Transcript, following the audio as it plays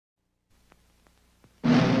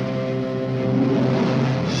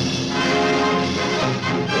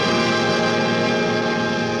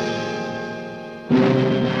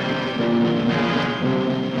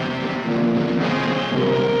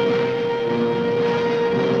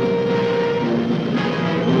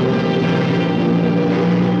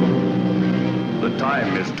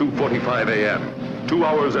6:45 a.m., 2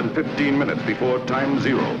 hours and 15 minutes before time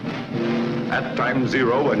zero. At time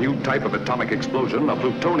zero, a new type of atomic explosion, a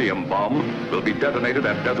plutonium bomb, will be detonated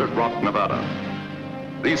at Desert Rock, Nevada.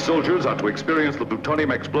 These soldiers are to experience the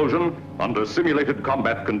plutonium explosion under simulated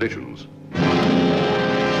combat conditions.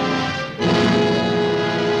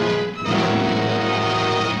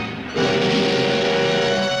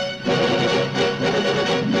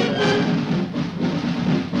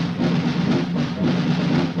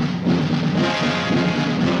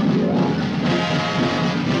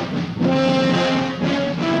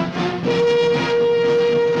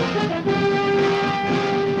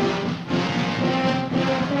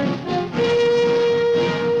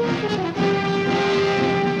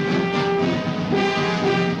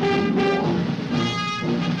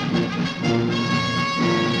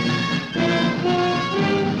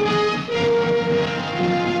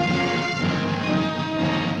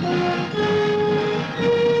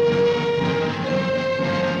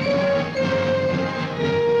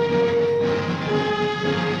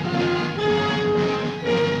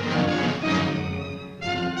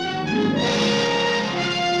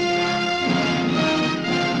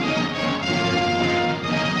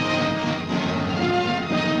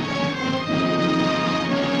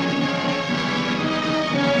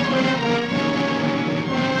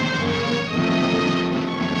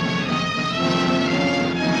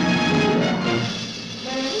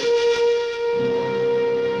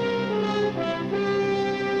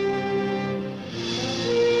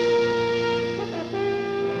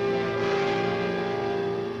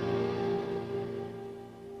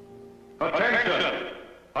 Attention!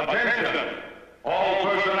 Attention! All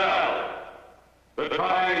personnel! The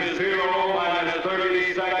time is 0 minus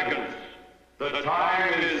 30 seconds. The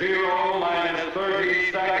time is 0 minus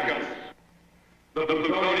 30 seconds. The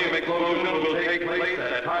plutonium explosion will take place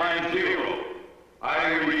at time 0.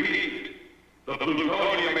 I repeat, the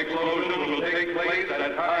plutonium explosion will take place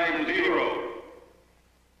at time 0.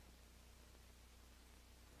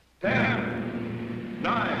 10,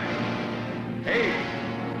 9, 8,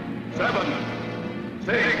 7,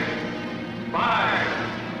 6, 5,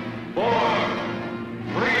 4,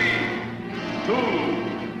 3, 2,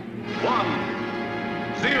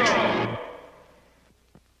 1, 0.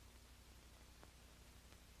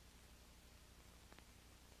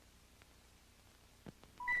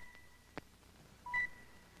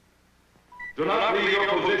 Do not leave your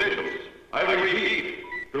positions. I repeat,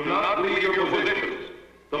 do not leave your positions.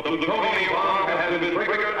 The plutonium bomb has been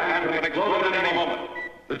triggered and can explode at any moment.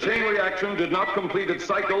 The chain reaction did not complete its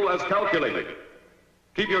cycle as calculated.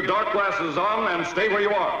 Keep your dark glasses on and stay where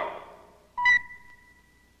you are.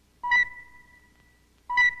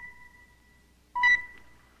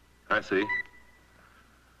 I see.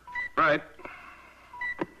 Right.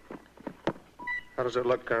 How does it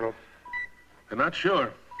look, Colonel? I'm not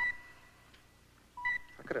sure.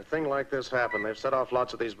 How could a thing like this happen? They've set off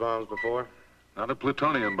lots of these bombs before. Not a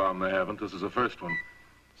plutonium bomb, they haven't. This is the first one.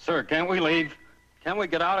 Sir, can't we leave? Can't we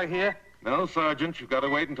get out of here? No, Sergeant. You've got to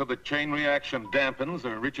wait until the chain reaction dampens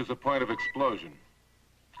or reaches a point of explosion.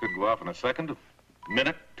 It could go off in a second, a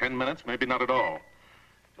minute, 10 minutes, maybe not at all.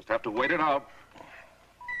 Just have to wait it out.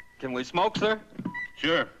 Can we smoke, sir?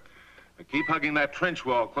 Sure. But keep hugging that trench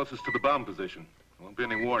wall closest to the bomb position. There won't be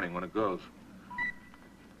any warning when it goes.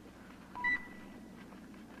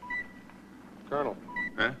 Colonel.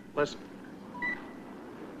 Huh? Listen.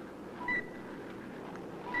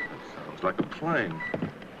 That sounds like a plane.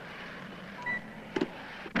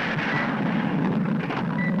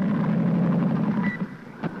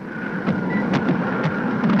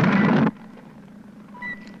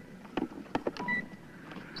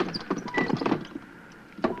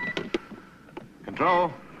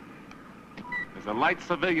 Control. There's a light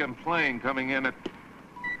civilian plane coming in at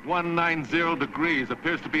 190 degrees.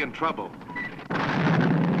 Appears to be in trouble.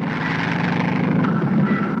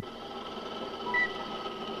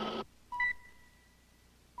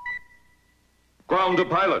 Ground to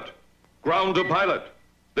pilot. Ground to pilot.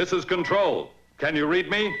 This is Control. Can you read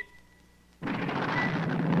me?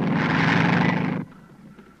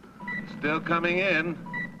 Still coming in.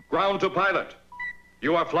 Ground to pilot.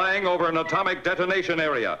 You are flying over an atomic detonation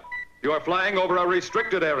area. You are flying over a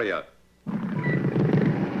restricted area.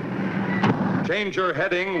 Change your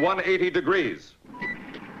heading 180 degrees.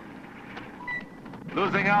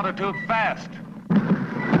 Losing altitude fast.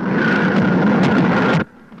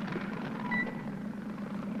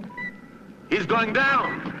 He's going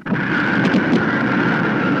down.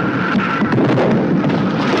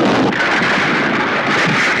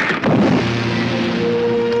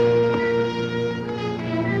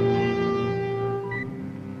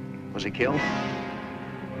 Was he killed?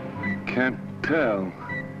 Can't tell.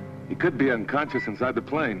 He could be unconscious inside the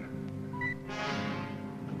plane.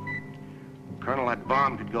 Colonel, that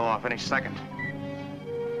bomb could go off any second.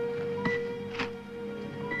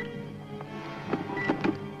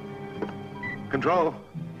 Control,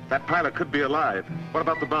 that pilot could be alive. What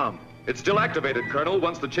about the bomb? It's still activated, Colonel.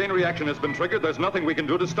 Once the chain reaction has been triggered, there's nothing we can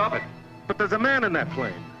do to stop it. But there's a man in that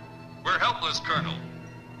plane. We're helpless, Colonel.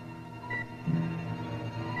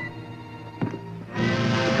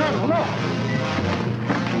 Colonel, no!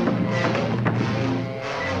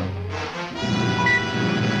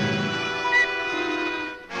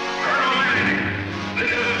 Colonel Langan,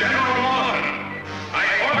 this is General Lawson. I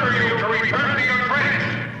order you to return to your friends.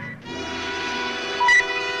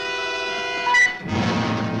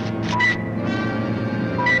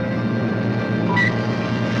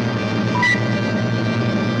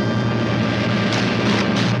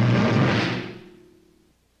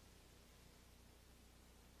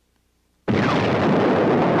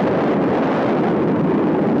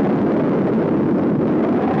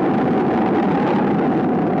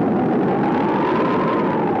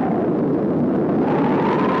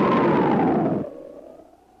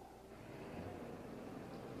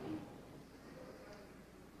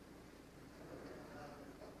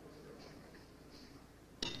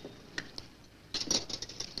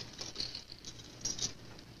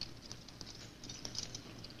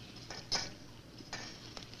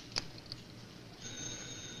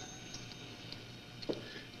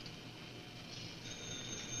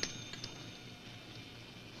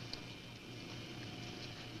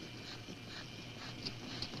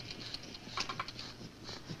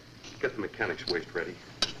 Get the mechanics waste ready.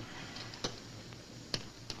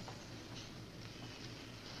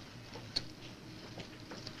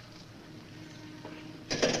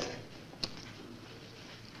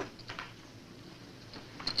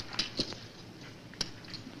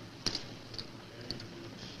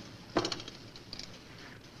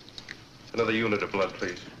 Another unit of blood,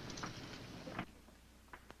 please.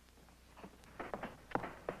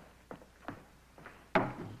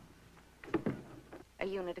 A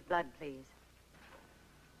unit of blood, please.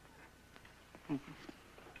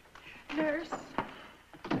 Nurse.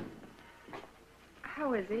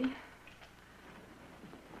 How is he?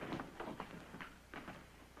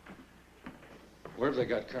 Where have they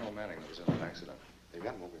got Colonel Manning that was in an accident? They've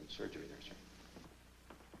got him over in surgery there, sir.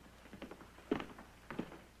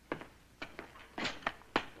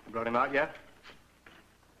 Brought him out yet?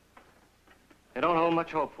 They don't hold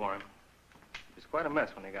much hope for him. It was quite a mess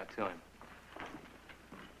when they got to him.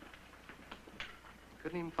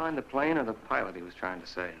 Couldn't even find the plane or the pilot he was trying to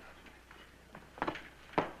save.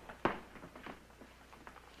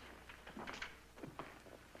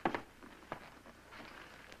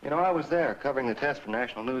 You know, I was there covering the test for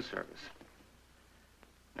National News Service.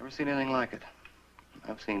 Never seen anything like it.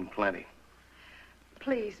 I've seen plenty.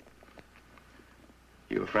 Please,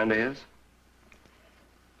 You a friend of his?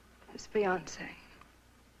 his fiancée.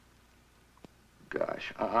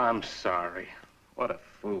 Gosh, I'm sorry. What a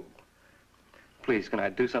fool. Please, can I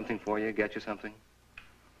do something for you? Get you something?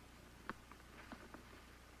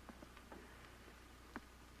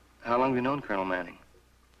 How long have you known Colonel Manning?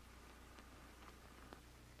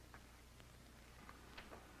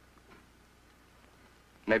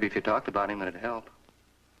 Maybe if you talked about him, it'd help.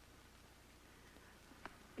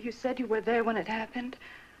 You said you were there when it happened.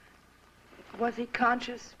 Was he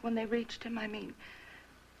conscious when they reached him? I mean,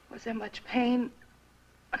 was there much pain?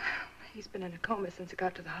 He's been in a coma since he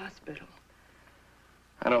got to the hospital.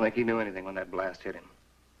 I don't think he knew anything when that blast hit him.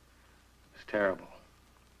 It was terrible.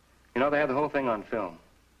 You know, they had the whole thing on film.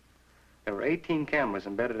 There were 18 cameras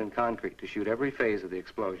embedded in concrete to shoot every phase of the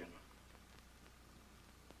explosion.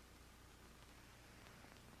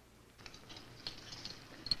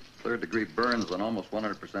 Third-degree burns on almost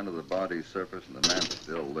 100% of the body's surface, and the man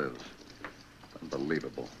still lives.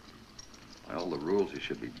 Unbelievable. By all the rules, he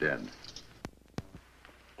should be dead.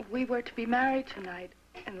 We were to be married tonight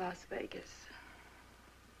in Las Vegas.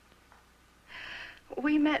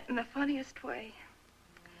 We met in the funniest way.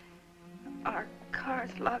 Our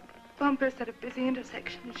cars locked bumpers at a busy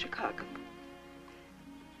intersection in Chicago.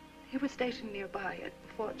 He was stationed nearby at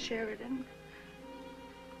Fort Sheridan.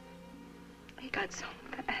 He got so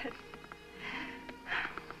mad.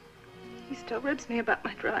 He still ribs me about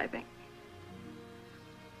my driving.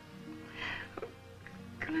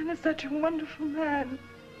 Glenn is such a wonderful man.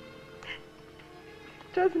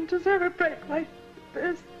 He doesn't deserve a break like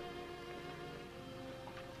this.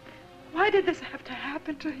 Why did this have to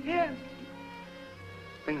happen to him?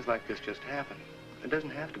 Things like this just happen. There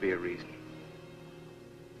doesn't have to be a reason.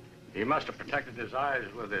 He must have protected his eyes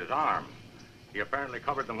with his arm. He apparently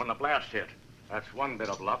covered them when the blast hit. That's one bit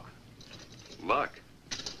of luck. Luck?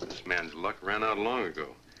 This man's luck ran out long ago.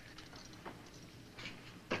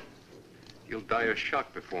 He'll die of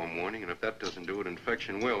shock before morning, and if that doesn't do it,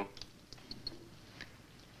 infection will.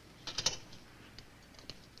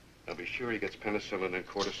 I'll be sure he gets penicillin and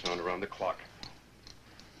cortisone around the clock.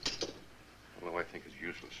 Although I think it's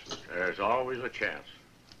useless. There's always a chance.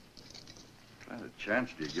 What kind of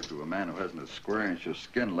chance do you give to a man who hasn't a square inch of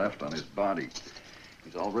skin left on his body?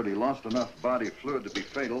 He's already lost enough body fluid to be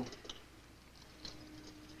fatal.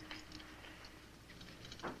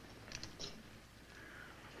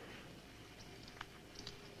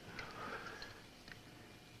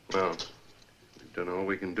 Well, we've done all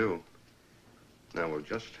we can do. Now we'll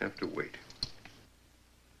just have to wait.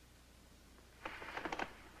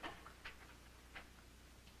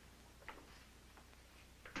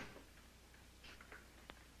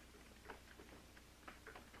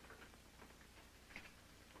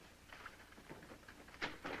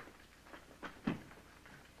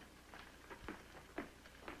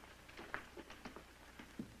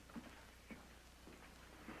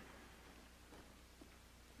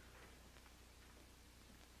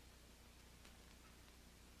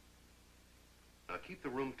 Now keep the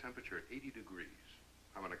room temperature at 80 degrees.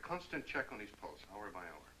 I'm on a constant check on his pulse, hour by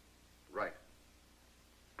hour. Right.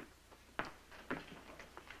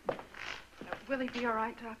 Will he be all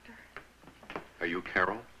right, Doctor? Are you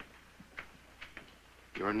Carol?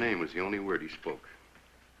 Your name was the only word he spoke.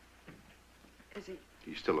 Is he?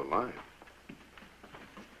 He's still alive.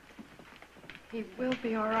 He will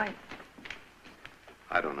be all right.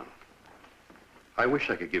 I don't know. I wish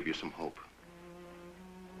I could give you some hope.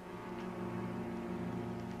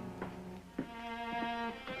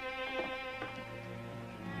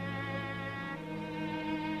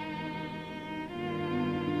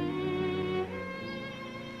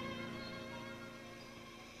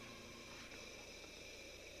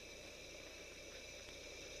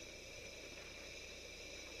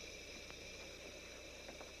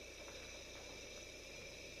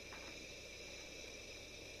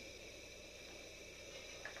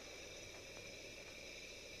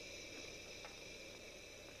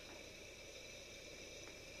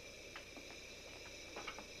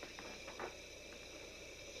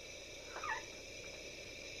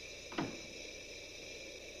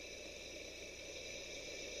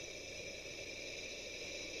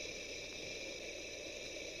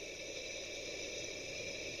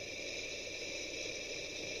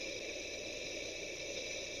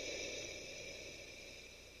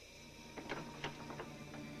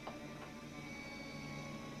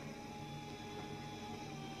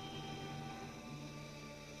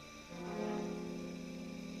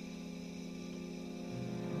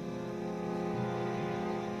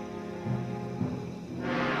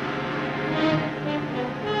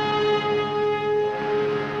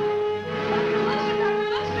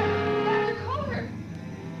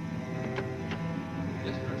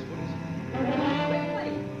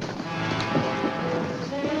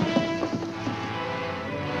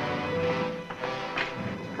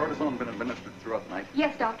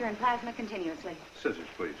 Yes, Doctor, and plasma continuously. Scissors,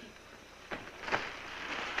 please.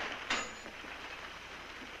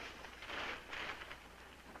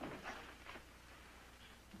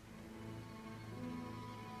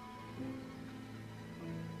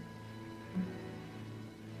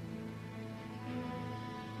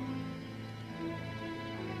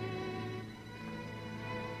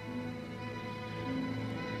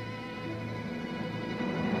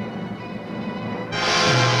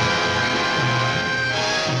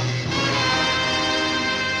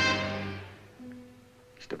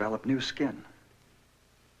 Develop new skin.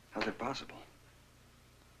 How's it possible?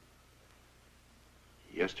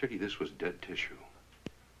 Yesterday, this was dead tissue.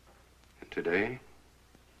 And today,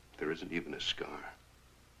 there isn't even a scar.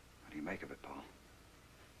 What do you make of it, Paul?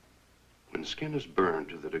 When skin is burned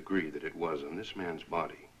to the degree that it was on this man's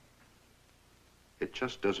body, it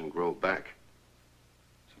just doesn't grow back.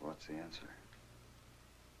 So what's the answer?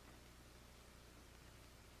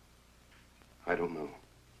 I don't know.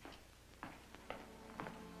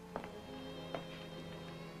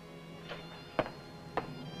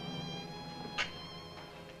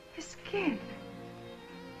 Skin.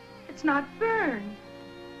 It's not burned.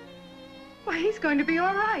 Why, he's going to be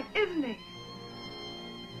all right, isn't he?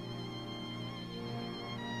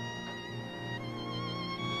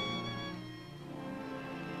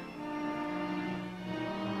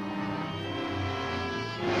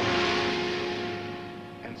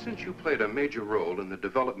 And since you played a major role in the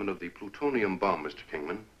development of the plutonium bomb, Mr.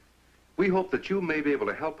 Kingman, we hope that you may be able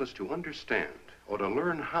to help us to understand or to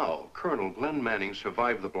learn how Colonel Glenn Manning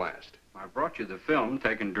survived the blast. I brought you the film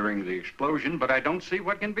taken during the explosion, but I don't see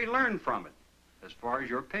what can be learned from it, as far as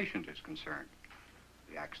your patient is concerned.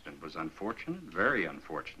 The accident was unfortunate, very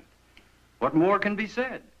unfortunate. What more can be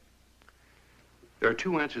said? There are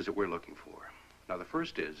two answers that we're looking for. Now, the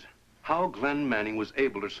first is how Glenn Manning was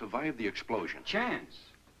able to survive the explosion. Chance.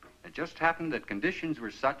 It just happened that conditions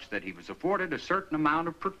were such that he was afforded a certain amount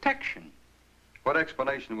of protection. What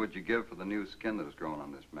explanation would you give for the new skin that has grown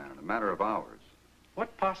on this man in a matter of hours?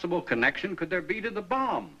 What possible connection could there be to the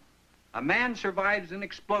bomb? A man survives an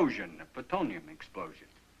explosion, a plutonium explosion.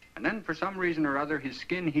 And then, for some reason or other, his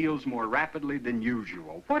skin heals more rapidly than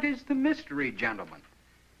usual. What is the mystery, gentlemen?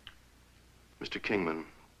 Mr. Kingman,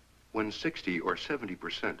 when 60 or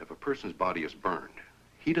 70% of a person's body is burned,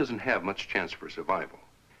 he doesn't have much chance for survival.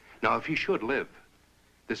 Now, if he should live,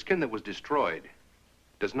 the skin that was destroyed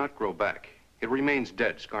does not grow back. It remains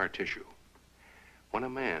dead, scar tissue. When a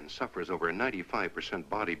man suffers over a 95%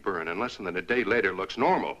 body burn and less than a day later looks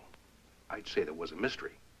normal, I'd say there was a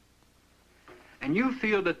mystery. And you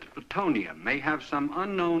feel that the plutonium may have some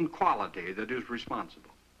unknown quality that is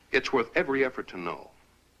responsible? It's worth every effort to know.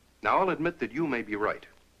 Now, I'll admit that you may be right.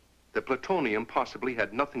 The plutonium possibly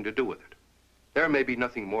had nothing to do with it. There may be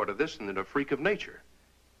nothing more to this than a freak of nature.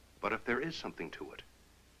 But if there is something to it,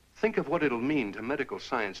 think of what it'll mean to medical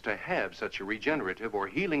science to have such a regenerative or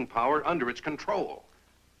healing power under its control.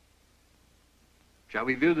 Shall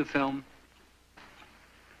we view the film?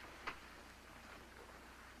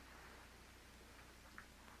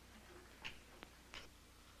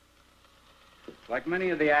 Like many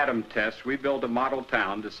of the atom tests, we built a model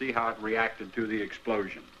town to see how it reacted to the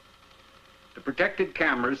explosion. The protected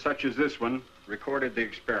cameras, such as this one, recorded the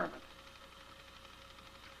experiment.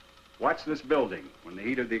 Watch this building when the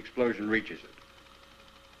heat of the explosion reaches it.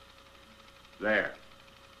 There.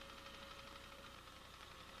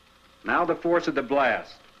 Now the force of the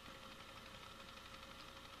blast.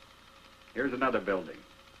 Here's another building.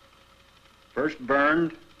 First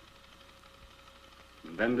burned,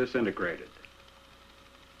 and then disintegrated.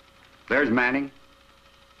 There's Manning.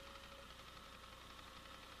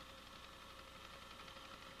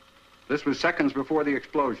 This was seconds before the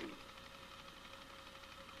explosion.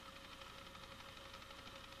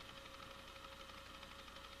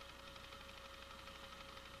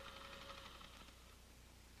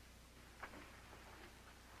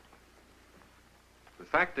 The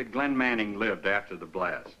fact that Glenn Manning lived after the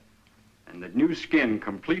blast and that new skin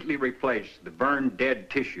completely replaced the burned dead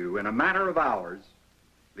tissue in a matter of hours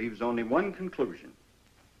leaves only one conclusion.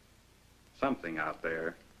 Something out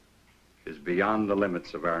there is beyond the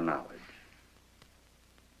limits of our knowledge.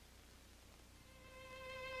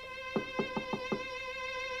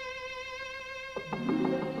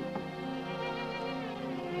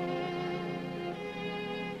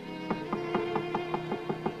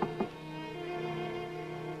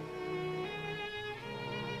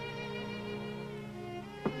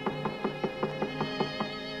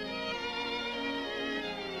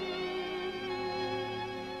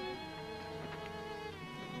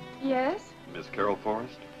 Yes? Miss Carol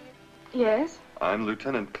Forrest? Yes? I'm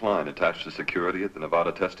Lieutenant Klein, attached to security at the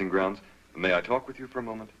Nevada testing grounds. May I talk with you for a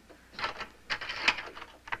moment?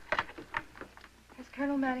 Has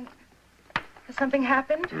Colonel Manning... Has something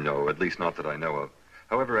happened? No, at least not that I know of.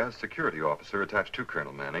 However, as security officer attached to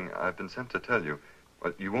Colonel Manning, I've been sent to tell you,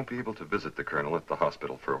 you won't be able to visit the Colonel at the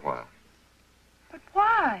hospital for a while. But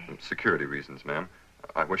why? Security reasons, ma'am.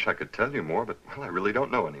 I wish I could tell you more, but, well, I really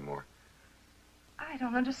don't know anymore. I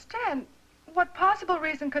don't understand. What possible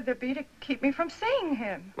reason could there be to keep me from seeing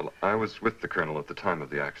him? Well, I was with the Colonel at the time of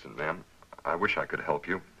the accident, ma'am. I wish I could help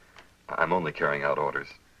you. I'm only carrying out orders.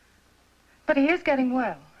 But he is getting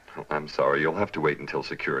well. Oh, I'm sorry. You'll have to wait until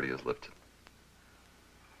security is lifted.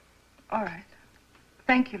 All right.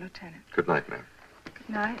 Thank you, Lieutenant. Good night, ma'am. Good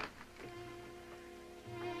night.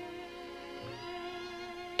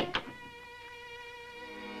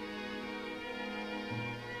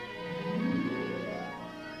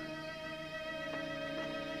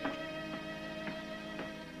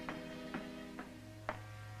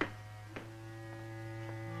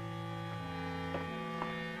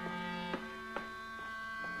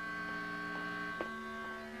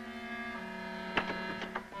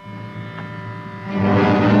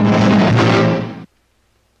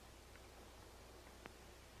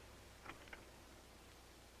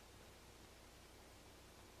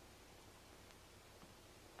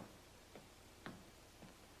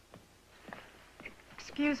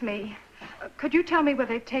 Excuse me. Could you tell me where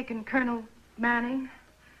they've taken Colonel Manning?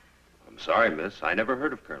 I'm sorry, miss. I never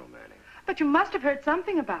heard of Colonel Manning. But you must have heard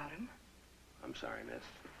something about him. I'm sorry,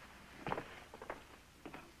 miss.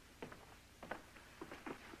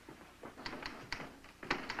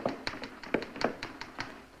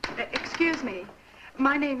 Excuse me.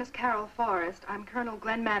 My name is Carol Forrest. I'm Colonel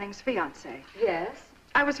Glenn Manning's fiancée. Yes?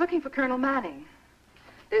 I was looking for Colonel Manning.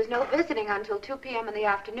 There's no visiting until 2 p.m. in the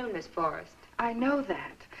afternoon, Miss Forrest. I know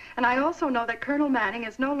that. And I also know that Colonel Manning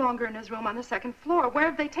is no longer in his room on the second floor. Where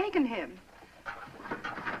have they taken him?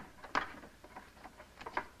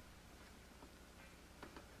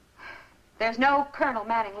 There's no Colonel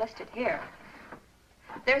Manning listed here.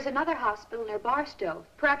 There's another hospital near Barstow.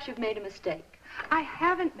 Perhaps you've made a mistake. I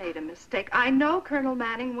haven't made a mistake. I know Colonel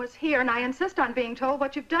Manning was here, and I insist on being told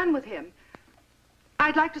what you've done with him.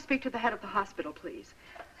 I'd like to speak to the head of the hospital, please.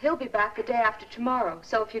 He'll be back the day after tomorrow,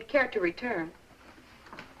 so if you'd care to return.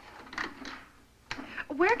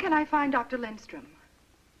 Where can I find Dr. Lindstrom?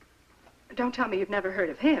 Don't tell me you've never heard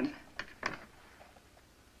of him.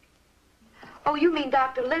 Oh, you mean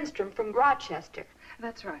Dr. Lindstrom from Rochester?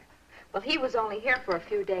 That's right. Well, he was only here for a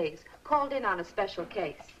few days, called in on a special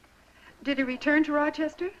case. Did he return to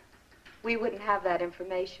Rochester? We wouldn't have that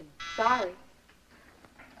information. Sorry.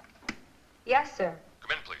 Yes, sir.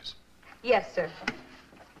 Come in, please. Yes, sir.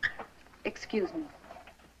 Excuse me.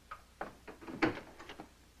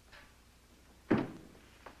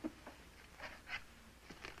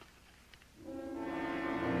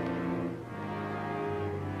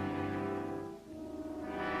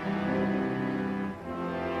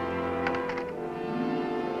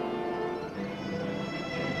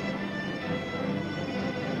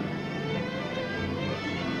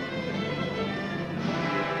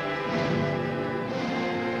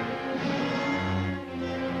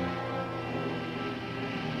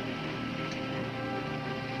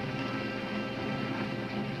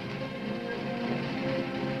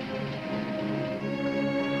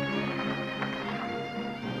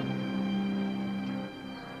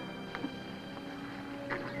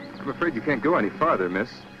 I'm afraid you can't go any farther, miss.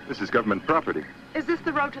 This is government property. Is this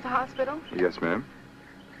the road to the hospital? Yes, ma'am.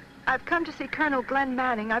 I've come to see Colonel Glenn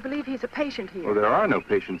Manning. I believe he's a patient here. Well, there are no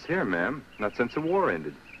patients here, ma'am. Not since the war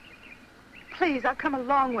ended. Please, I've come a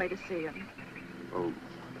long way to see him. Oh.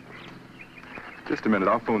 Just a minute.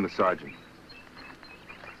 I'll phone the sergeant.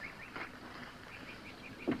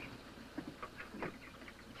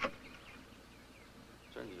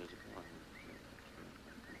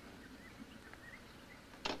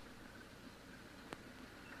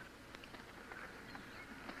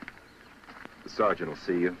 The sergeant will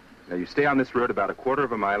see you. Now, you stay on this road about a quarter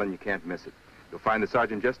of a mile and you can't miss it. You'll find the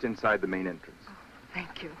sergeant just inside the main entrance. Oh,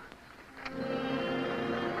 thank you.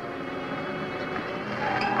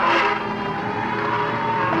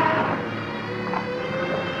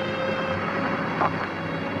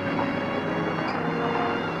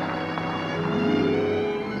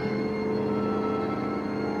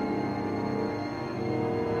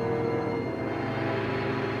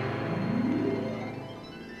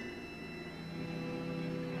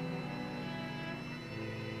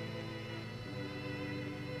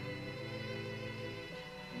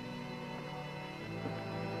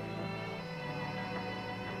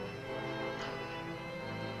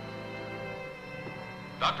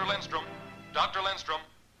 Dr. Lindstrom. Dr. Lindstrom.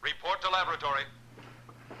 Report to laboratory.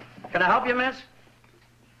 Can I help you, miss?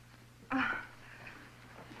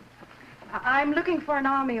 I'm looking for an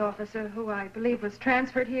Army officer who I believe was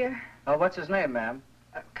transferred here. Oh, what's his name, ma'am?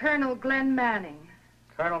 Colonel Glenn Manning.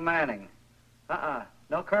 Colonel Manning.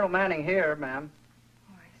 No Colonel Manning here, ma'am.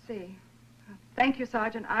 Oh, I see. Thank you,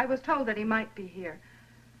 Sergeant. I was told that he might be here.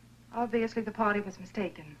 Obviously, the party was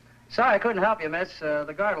mistaken. Sorry, I couldn't help you, miss.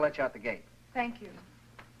 The guard will let you out the gate. Thank you.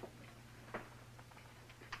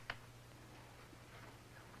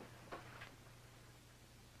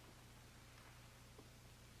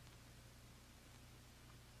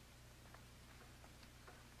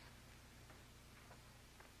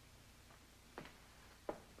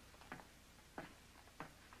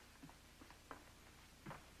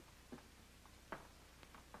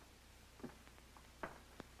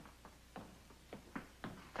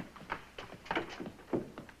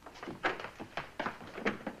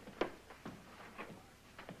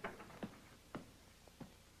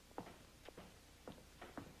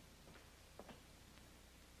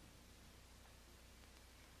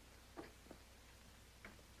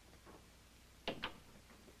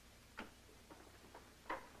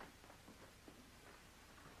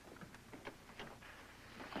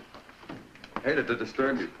 Hated to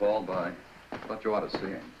disturb you, Paul, but I thought you ought to see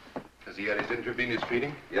him. Has he had his intravenous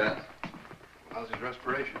feeding? Yes. How's his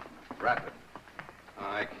respiration? Rapid.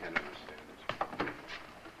 I can't understand it.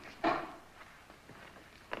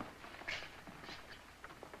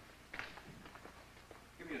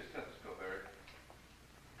 Give me a stethoscope, Eric.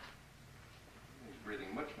 He's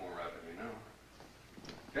breathing much more rapidly now.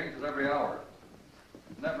 Changes every hour.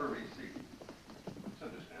 Never recede.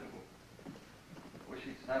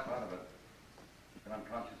 been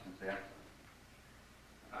unconscious since the accident.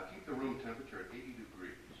 Keep the room temperature at 80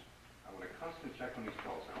 degrees. I want a constant check on his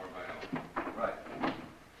pulse, hour by hour. Right.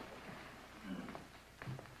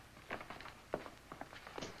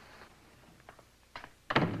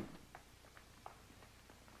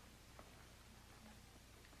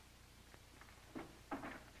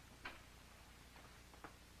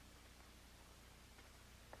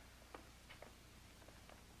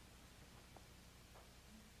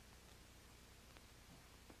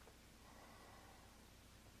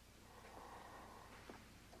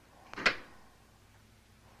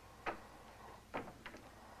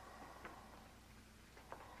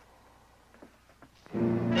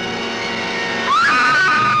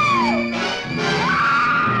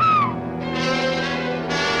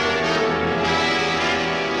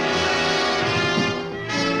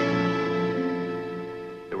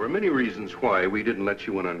 Many reasons why we didn't let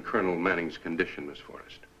you in on Colonel Manning's condition, Miss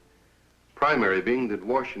Forrest. Primary being that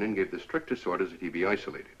Washington gave the strictest orders that he be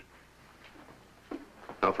isolated.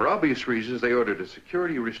 Now, for obvious reasons, they ordered a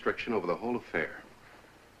security restriction over the whole affair.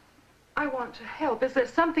 I want to help. Is there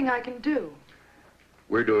something I can do?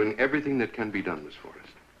 We're doing everything that can be done, Miss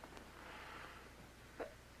Forrest.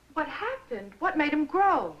 What happened? What made him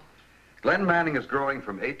grow? Glenn Manning is growing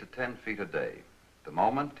from 8 to 10 feet a day. At the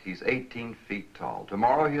moment, he's 18 feet tall.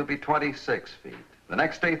 Tomorrow, he'll be 26 feet. The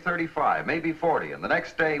next day, 35, maybe 40, and the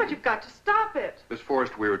next day... But you've got to stop it. Miss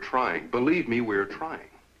Forrest, we're trying. Believe me, we're trying.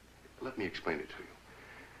 Let me explain it to you.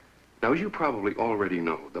 Now, as you probably already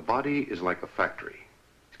know, the body is like a factory.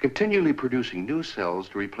 It's continually producing new cells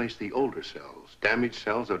to replace the older cells, damaged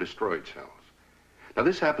cells or destroyed cells. Now,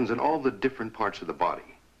 this happens in all the different parts of the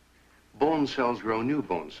body. Bone cells grow new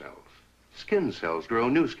bone cells. Skin cells grow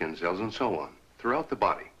new skin cells, and so on, throughout the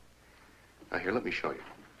body. Now, here, let me show you.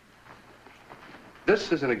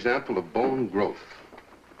 This is an example of bone growth.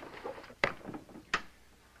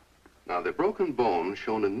 Now, the broken bone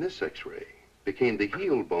shown in this X-ray became the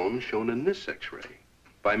healed bone shown in this X-ray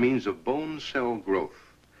by means of bone cell growth.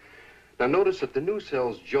 Now, notice that the new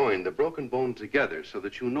cells join the broken bone together so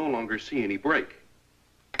that you no longer see any break.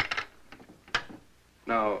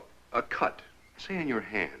 Now, a cut, say in your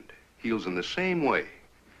hand, heals in the same way,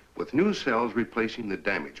 with new cells replacing the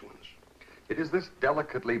damaged ones. It is this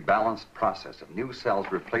delicately balanced process of new cells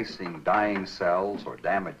replacing dying cells or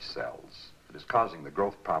damaged cells that is causing the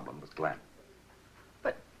growth problem with Glenn.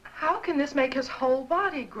 But how can this make his whole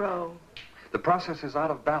body grow? The process is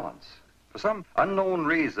out of balance. For some unknown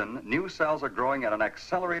reason, new cells are growing at an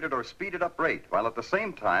accelerated or speeded up rate, while at the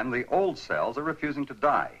same time, the old cells are refusing to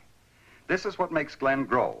die. This is what makes Glenn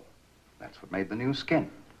grow. That's what made the new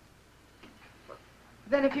skin.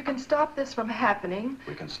 Then if you can stop this from happening...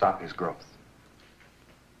 We can stop his growth.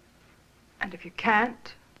 And if you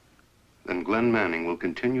can't? Then Glenn Manning will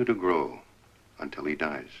continue to grow until he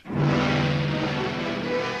dies.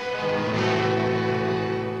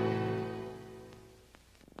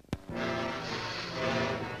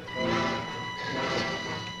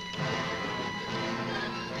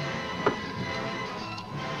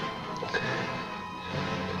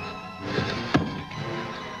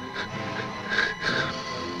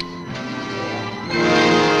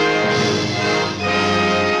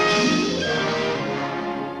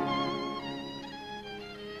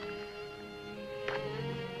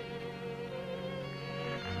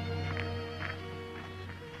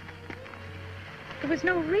 There was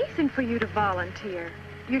no reason for you to volunteer.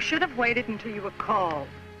 You should have waited until you were called.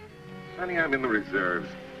 Honey, I'm in the reserves.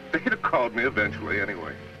 They'd have called me eventually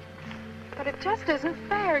anyway. But it just isn't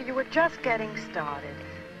fair. You were just getting started.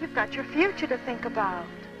 You've got your future to think about.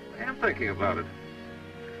 I am thinking about it.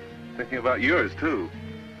 Thinking about yours, too.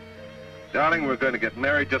 Darling, we're going to get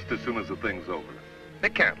married just as soon as the thing's over.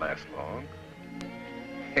 It can't last long.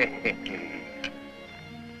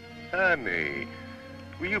 Honey,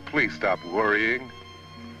 will you please stop worrying?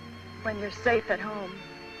 When you're safe at home,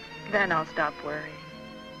 then I'll stop worrying.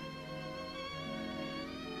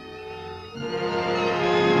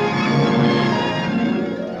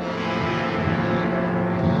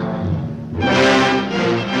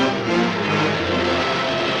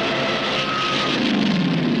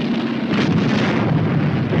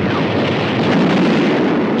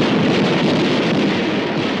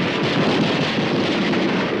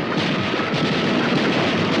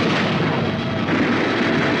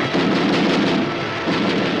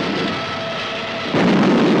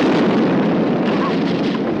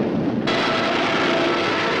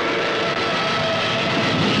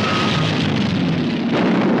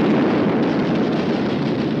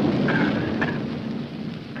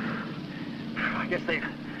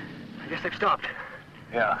 Stopped.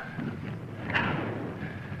 Yeah.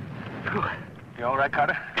 You all right? right,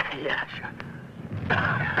 Carter? Yeah, sure.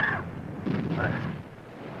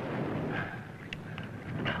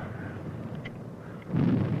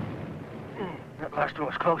 That last one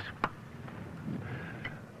was close.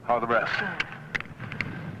 How are the rest?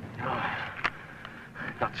 Oh,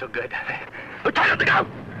 not so good. Lieutenant, look out!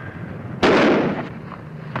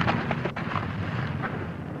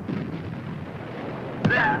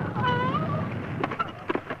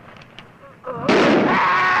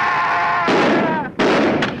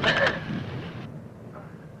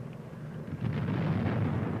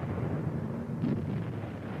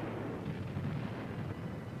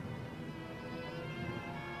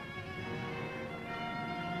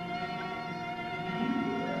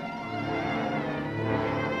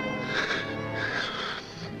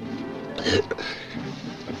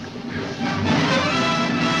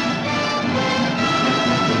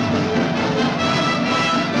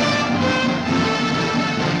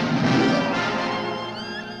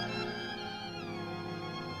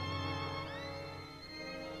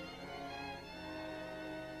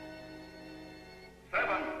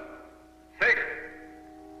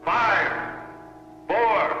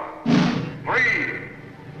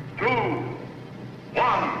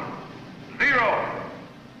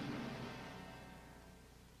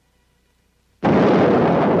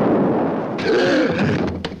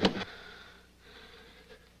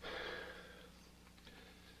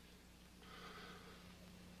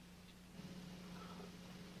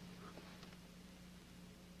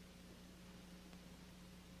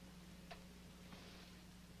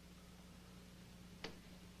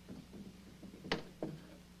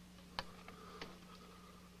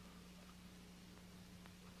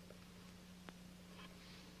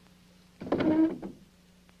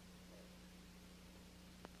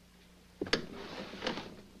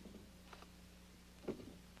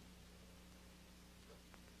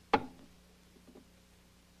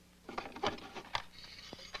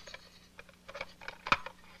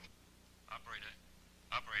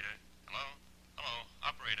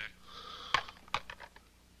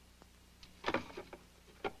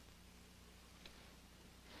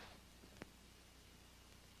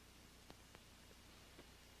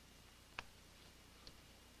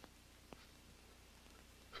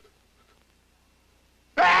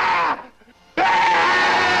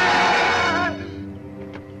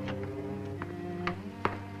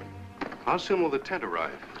 How soon will the tent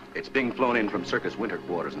arrive? It's being flown in from Circus Winter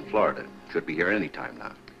Quarters in Florida. Should be here any time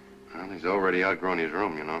now. Well, he's already outgrown his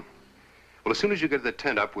room, you know. Well, as soon as you get the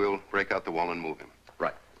tent up, we'll break out the wall and move him.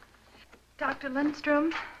 Right. Dr.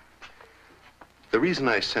 Lindstrom? The reason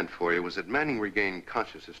I sent for you was that Manning regained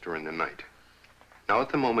consciousness during the night. Now,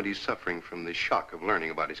 at the moment, he's suffering from the shock of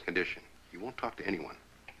learning about his condition. He won't talk to anyone.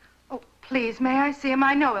 Oh, please, may I see him?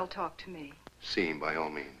 I know he'll talk to me. See him by all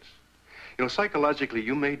means. You know, psychologically,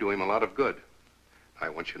 you may do him a lot of good. I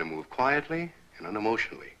want you to move quietly and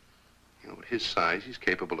unemotionally. You know, at his size, he's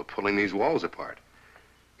capable of pulling these walls apart.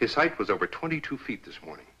 His height was over 22 feet this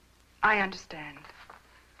morning. I understand.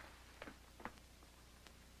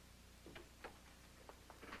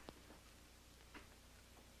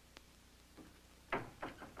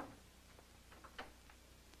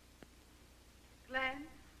 Glenn?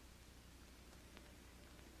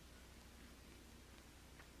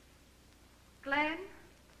 Glenn?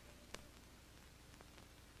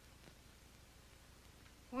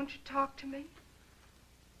 Won't you talk to me?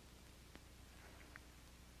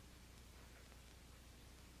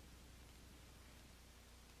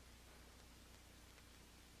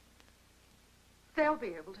 They'll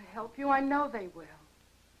be able to help you. I know they will.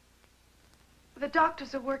 The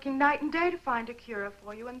doctors are working night and day to find a cure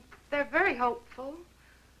for you, and they're very hopeful.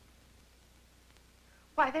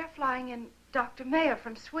 Why, they're flying in Dr. Mayer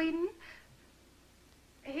from Sweden.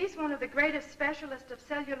 He's one of the greatest specialists of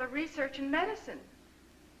cellular research in medicine.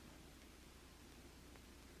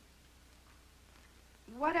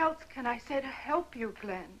 What else can I say to help you,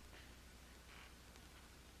 Glenn?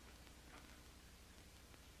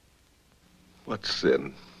 What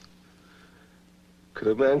sin could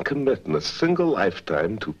a man commit in a single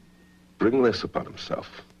lifetime to bring this upon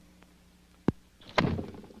himself?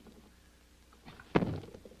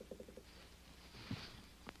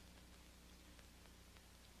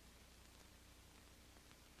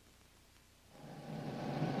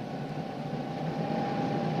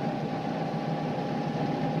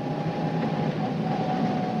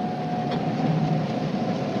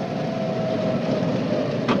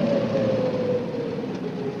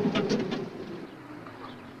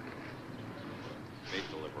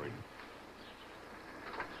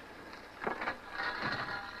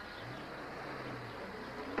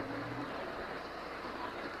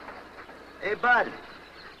 Bud.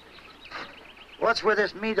 What's with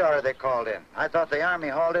this meat order they called in? I thought the Army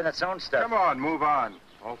hauled in its own stuff. Come on, move on.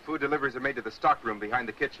 All food deliveries are made to the stockroom behind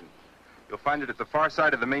the kitchen. You'll find it at the far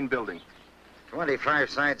side of the main building. 25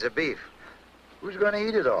 sides of beef. Who's going to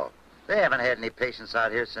eat it all? They haven't had any patients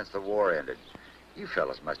out here since the war ended. You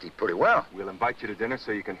fellas must eat pretty well. We'll invite you to dinner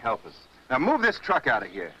so you can help us. Now move this truck out of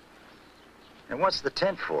here. And what's the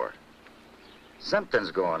tent for?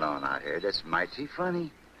 Something's going on out here that's mighty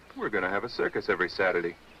funny. We're going to have a circus every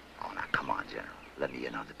Saturday. Oh, now, come on, General. Let me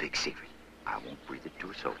in on the big secret. I won't breathe it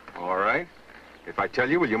to a soul. All right. If I tell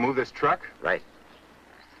you, will you move this truck? Right.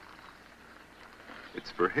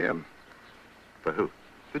 It's for him. For who?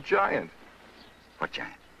 The giant. What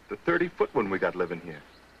giant? The 30-foot one we got living here.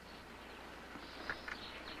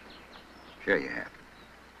 Sure you have.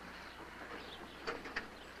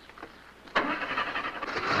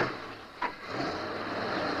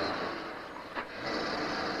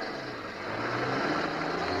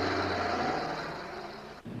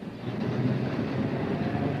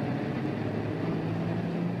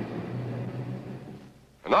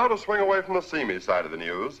 And now to swing away from the seamy side of the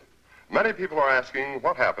news. Many people are asking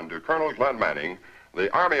what happened to Colonel Glenn Manning,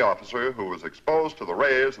 the Army officer who was exposed to the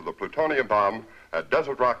rays of the plutonium bomb at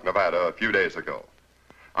Desert Rock, Nevada, a few days ago.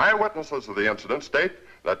 Eyewitnesses of the incident state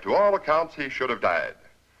that to all accounts he should have died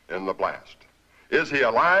in the blast. Is he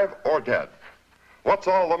alive or dead? What's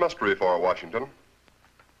all the mystery for, Washington?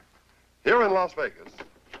 Here in Las Vegas,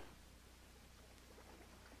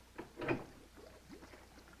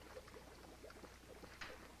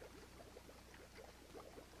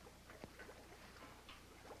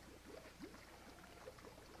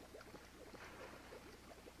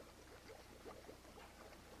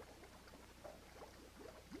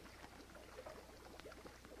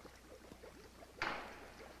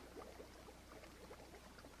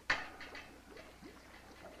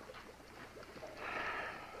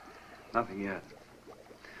 Nothing yet.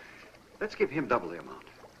 Let's give him double the amount.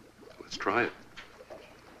 Let's try it.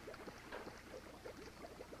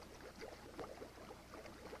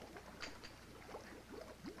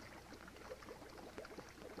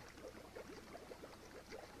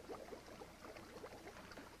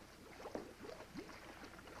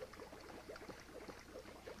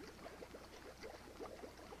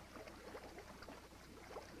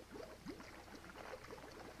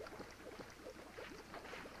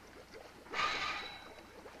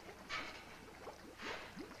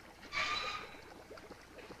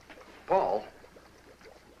 Paul,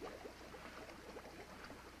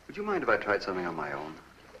 would you mind if I tried something on my own?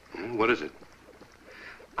 What is it?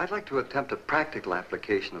 I'd like to attempt a practical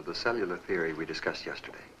application of the cellular theory we discussed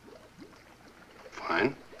yesterday.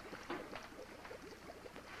 Fine.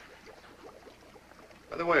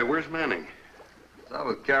 By the way, where's Manning? It's out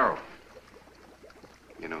with Carol.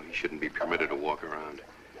 You know, he shouldn't be permitted to walk around.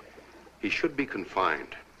 He should be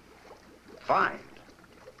confined. Fine.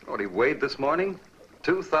 What he weighed this morning?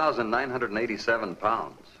 2,987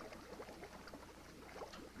 pounds.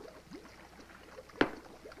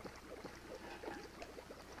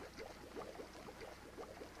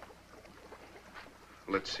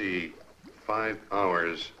 Let's see, 5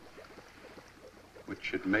 hours, which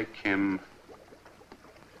should make him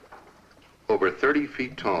over 30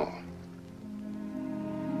 feet tall.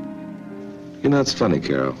 You know, it's funny,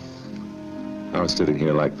 Carol. I was sitting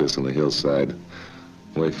here like this on the hillside,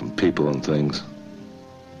 away from people and things.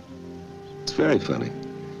 It's very funny.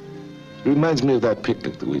 It reminds me of that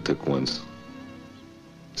picnic that we took once.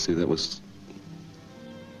 See, that was...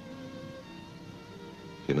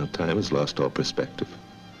 You know, time has lost all perspective.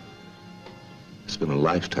 It's been a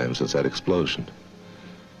lifetime since that explosion.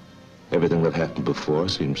 Everything that happened before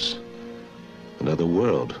seems another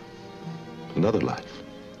world, another life.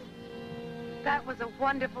 That was a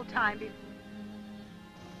wonderful time.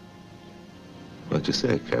 What'd you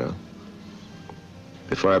say, Carol?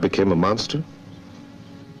 Before I became a monster?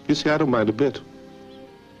 You see, I don't mind a bit.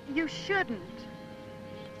 You shouldn't.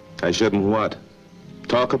 I shouldn't what?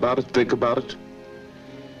 Talk about it, think about it?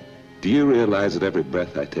 Do you realize that every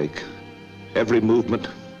breath I take, every movement,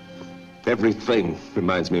 everything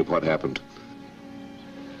reminds me of what happened?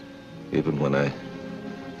 Even when I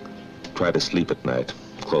try to sleep at night,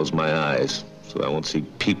 close my eyes so I won't see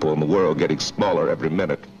people in the world getting smaller every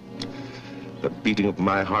minute. The beating of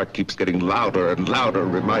my heart keeps getting louder and louder,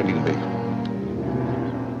 reminding me.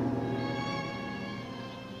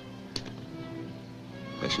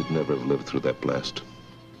 I should never have lived through that blast.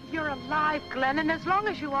 You're alive, Glenn, and as long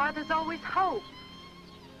as you are, there's always hope.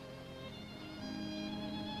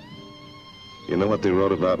 You know what they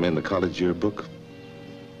wrote about me in the college yearbook?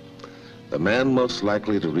 The man most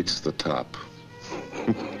likely to reach the top.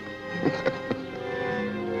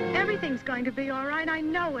 Everything's going to be all right. I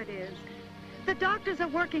know it is. The doctors are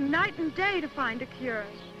working night and day to find a cure.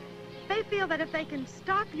 They feel that if they can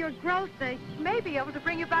stop your growth, they may be able to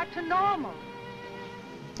bring you back to normal.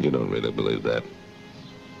 You don't really believe that.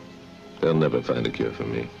 They'll never find a cure for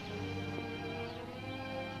me.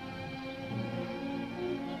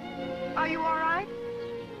 Are you all right?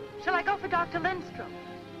 Shall I go for Dr. Lindstrom?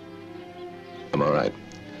 I'm all right.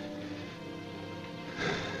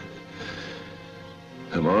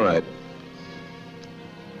 I'm all right.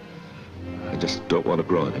 I just don't want to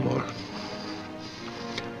grow anymore.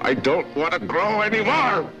 I don't want to grow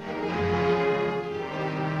anymore!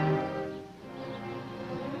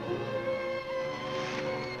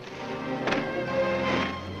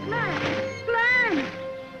 Glenn!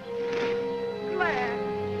 Glenn!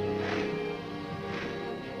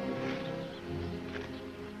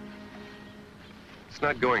 It's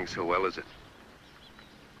not going so well, is it?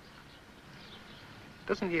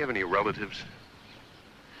 Doesn't he have any relatives?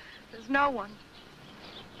 There's no one.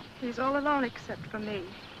 He's all alone except for me.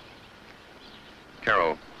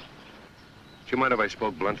 Carol, do you mind if I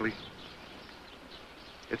spoke bluntly?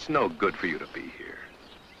 It's no good for you to be here.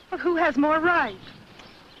 Well, who has more right?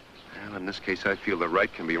 Well, in this case, I feel the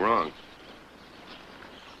right can be wrong.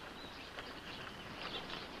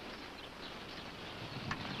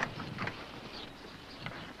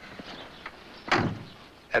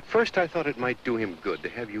 At first, I thought it might do him good to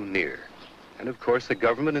have you near. And of course, the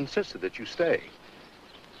government insisted that you stay.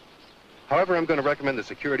 However, I'm going to recommend the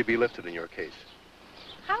security be lifted in your case.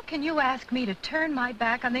 How can you ask me to turn my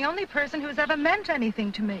back on the only person who's ever meant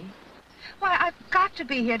anything to me? Why, I've got to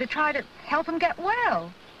be here to try to help him get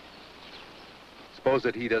well. Suppose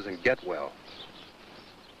that he doesn't get well.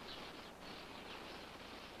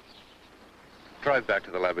 Drive back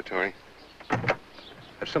to the laboratory.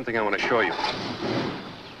 There's something I want to show you.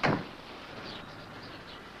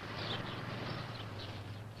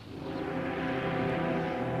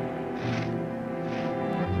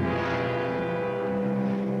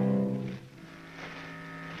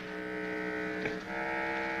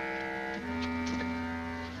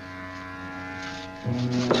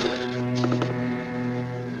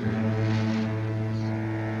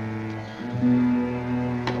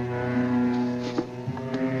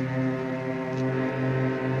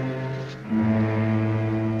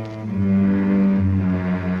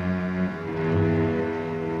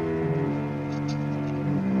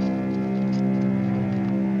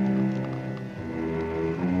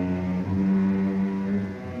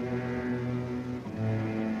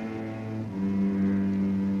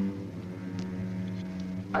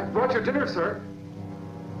 I brought your dinner, sir.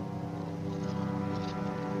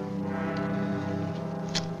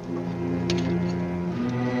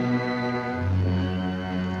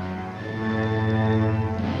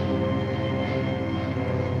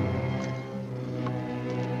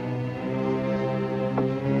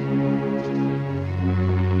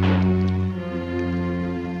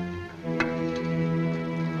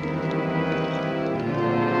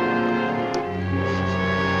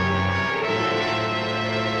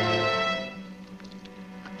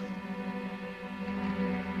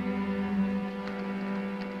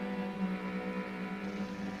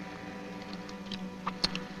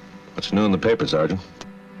 What's new in the paper, Sergeant?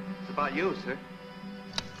 It's about you, sir.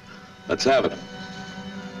 Let's have it.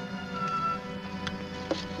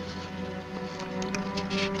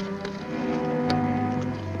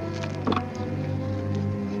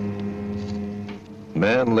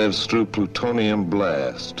 Man lives through plutonium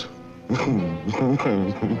blast.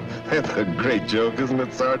 That's a great joke, isn't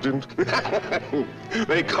it, Sergeant?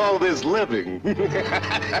 They call this living.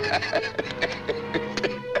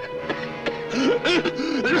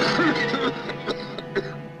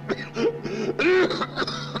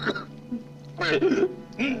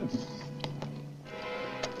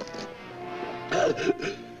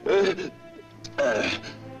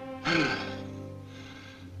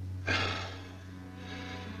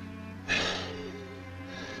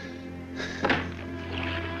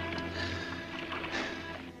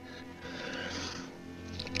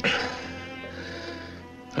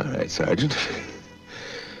 All right, Sergeant.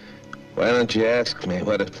 Why don't you ask me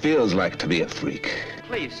what it feels like to be a freak?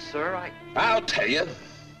 Please, sir, I'll tell you.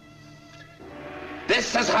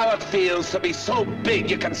 This is how it feels to be so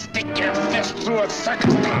big you can stick your fist through a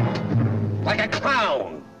circus top. Like a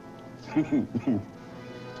clown.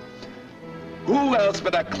 Who else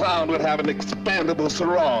but a clown would have an expandable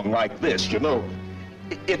sarong like this, you know?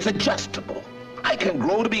 It's adjustable. I can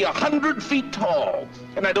grow to be 100 feet tall,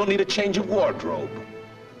 and I don't need a change of wardrobe.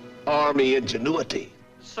 Army ingenuity.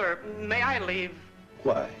 Sir, may I leave?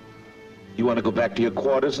 Why? You want to go back to your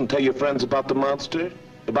quarters and tell your friends about the monster?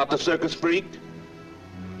 About the circus freak?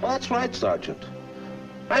 Well, that's right, Sergeant.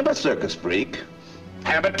 I'm a circus freak.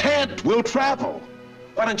 Have a tent. We'll travel.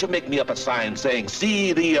 Why don't you make me up a sign saying,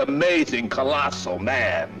 "See the amazing colossal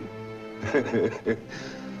man"?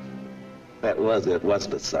 That was it,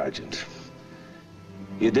 wasn't it, Sergeant?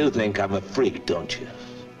 You do think I'm a freak, don't you?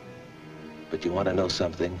 But you want to know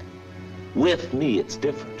something? With me, it's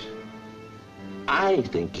different. I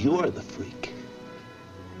think you're the freak.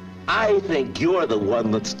 I think you're the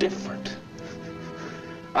one that's different.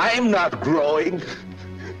 I'm not growing.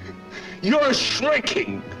 You're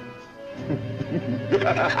shrinking.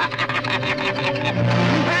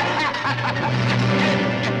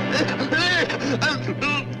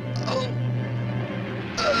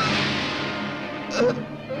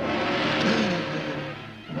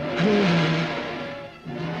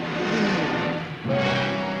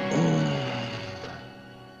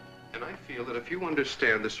 And I feel that if you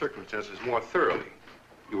understand the circumstances more thoroughly,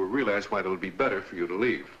 you will realize why it will be better for you to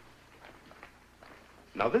leave.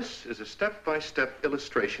 Now, this is a step-by-step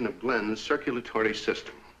illustration of Glenn's circulatory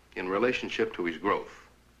system in relationship to his growth.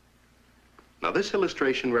 Now, this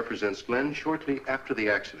illustration represents Glenn shortly after the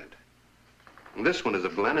accident. And this one is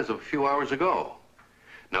of Glenn as of a few hours ago.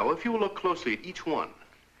 Now, if you will look closely at each one,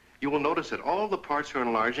 you will notice that all the parts are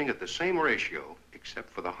enlarging at the same ratio,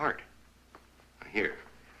 except for the heart. Now, here.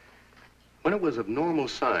 When it was of normal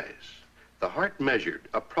size, the heart measured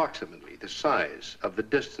approximately the size of the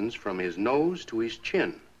distance from his nose to his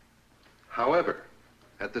chin. However,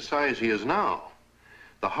 at the size he is now,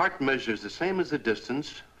 the heart measures the same as the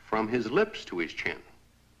distance from his lips to his chin.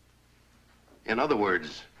 In other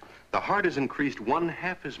words, the heart has increased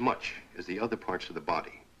 1/2 as much as the other parts of the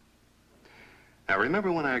body. Now,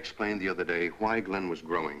 remember when I explained the other day why Glenn was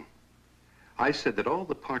growing? I said that all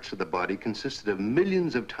the parts of the body consisted of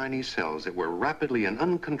millions of tiny cells that were rapidly and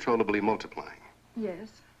uncontrollably multiplying. Yes.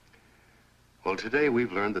 Well, today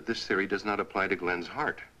we've learned that this theory does not apply to Glenn's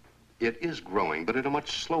heart. It is growing, but at a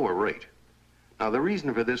much slower rate. Now, the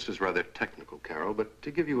reason for this is rather technical, Carol, but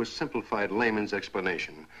to give you a simplified layman's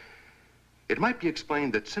explanation, it might be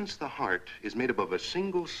explained that since the heart is made up of a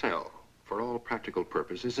single cell for all practical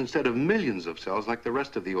purposes, instead of millions of cells like the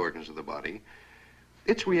rest of the organs of the body,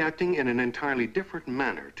 it's reacting in an entirely different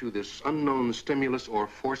manner to this unknown stimulus or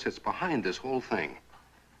force that's behind this whole thing.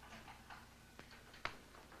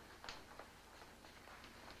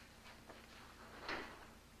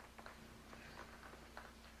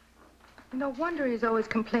 No wonder he's always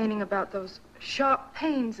complaining about those sharp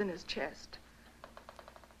pains in his chest.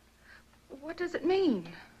 What does it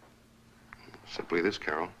mean? Simply this,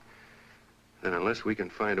 Carol. That unless we can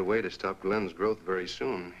find a way to stop Glenn's growth very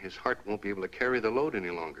soon, his heart won't be able to carry the load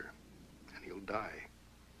any longer, and he'll die.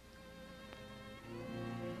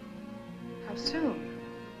 How soon?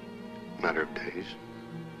 Matter of days.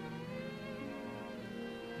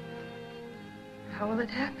 How will it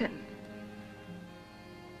happen?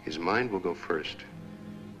 His mind will go first,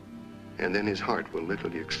 and then his heart will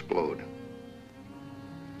literally explode.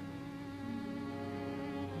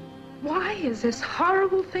 Why is this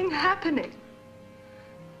horrible thing happening?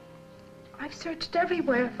 I've searched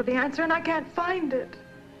everywhere for the answer and I can't find it.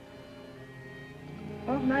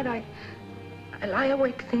 All night I lie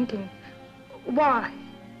awake thinking, why?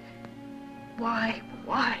 Why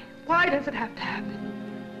does it have to happen?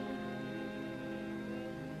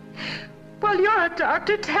 Well, you're a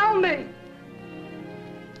doctor, tell me.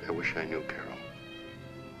 I wish I knew, Carol.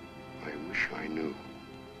 I wish I knew.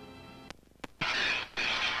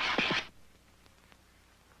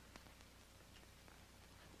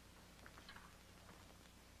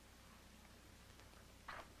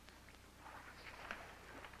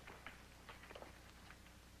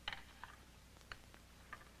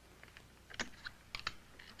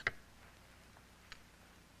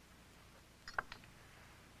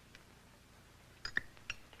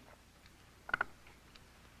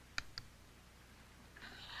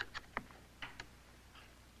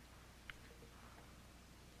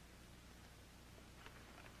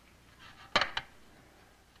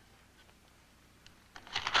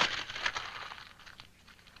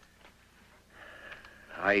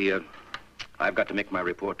 I've got to make my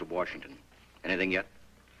report to Washington. Anything yet?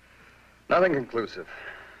 Nothing conclusive.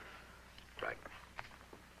 Right.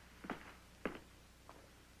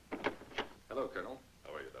 Hello, Colonel.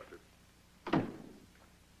 How are you, Doctor?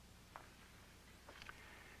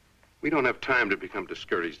 We don't have time to become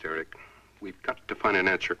discouraged, Eric. We've got to find an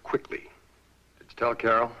answer quickly. Did you tell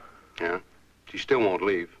Carol? Yeah? She still won't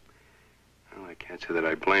leave. Well, I can't say that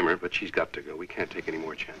I blame her, but she's got to go. We can't take any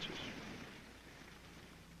more chances.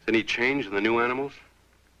 Any change in the new animals?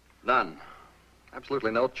 None.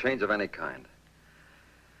 Absolutely no change of any kind.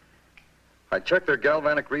 I checked their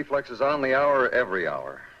galvanic reflexes on the hour, every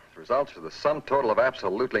hour. The results are the sum total of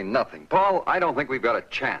absolutely nothing. Paul, I don't think we've got a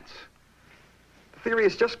chance. The theory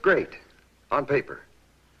is just great on paper.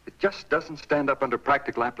 It just doesn't stand up under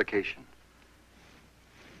practical application.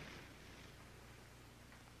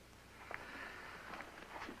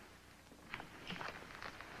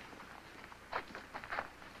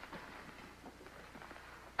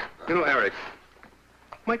 You know, Eric,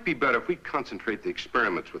 it might be better if we concentrate the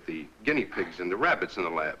experiments with the guinea pigs and the rabbits in the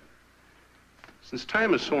lab. Since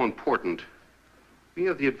time is so important, we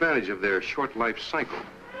have the advantage of their short life cycle.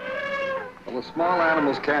 Well, the small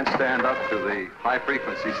animals can't stand up to the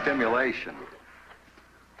high-frequency stimulation.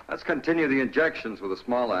 Let's continue the injections with the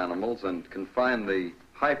small animals and confine the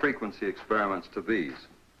high-frequency experiments to these.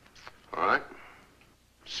 All right.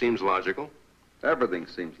 Seems logical. Everything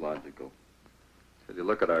seems logical. Till you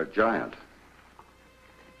look at our giant.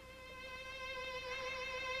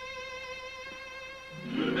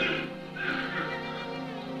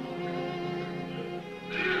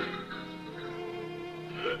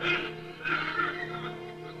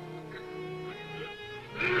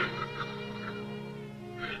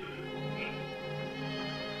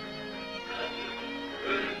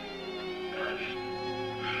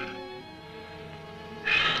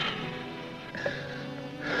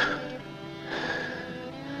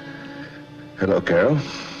 Hello, Carol.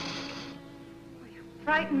 You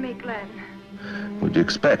frightened me, Glenn. What'd you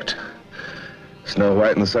expect? Snow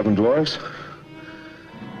White and the Seven Dwarfs?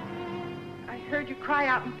 I heard you cry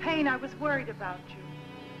out in pain. I was worried about you.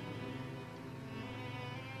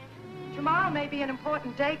 Tomorrow may be an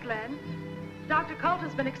important day, Glenn. Dr.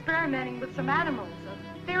 Coulter's been experimenting with some animals,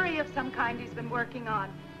 a theory of some kind he's been working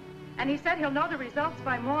on. And he said he'll know the results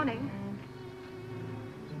by morning.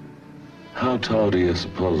 How tall do you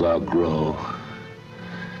suppose I'll grow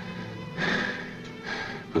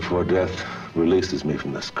before death releases me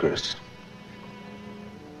from this curse?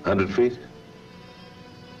 100 feet?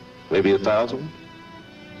 Maybe 1,000?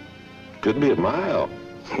 Could be a mile.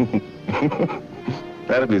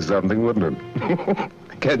 That'd be something, wouldn't it?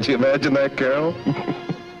 Can't you imagine that, Carol?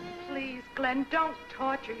 Please, Glenn, don't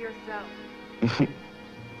torture yourself.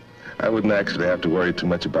 I wouldn't actually have to worry too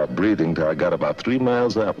much about breathing till I got about 3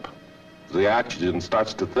 miles up. The oxygen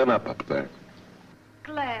starts to thin up there.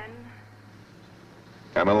 Glenn.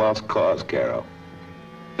 I'm a lost cause, Carol.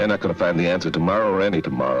 They're not going to find the answer tomorrow or any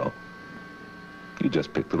tomorrow. You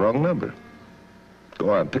just picked the wrong number. Go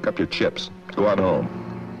on, pick up your chips. Go on home.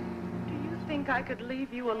 Do you think I could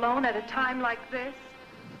leave you alone at a time like this?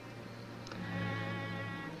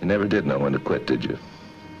 You never did know when to quit, did you?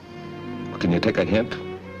 Can you take a hint?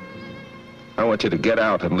 I want you to get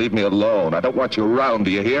out and leave me alone. I don't want you around,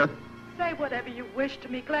 do you hear? Say whatever you wish to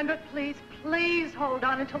me, Glenn, but please, please hold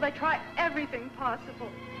on until they try everything possible.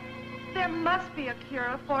 There must be a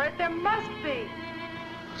cure for it. There must be.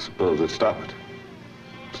 Suppose it stopped.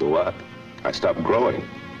 So what? I stopped growing.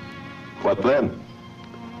 What then?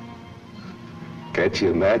 Can't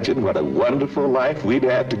you imagine what a wonderful life we'd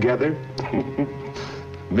have together?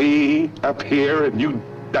 Me up here and you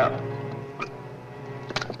down.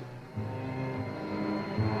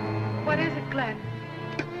 What is it, Glenn?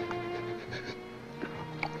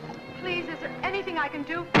 Please, is there anything I can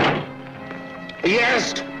do?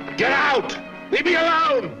 Yes! Get out! Leave me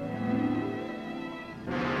alone!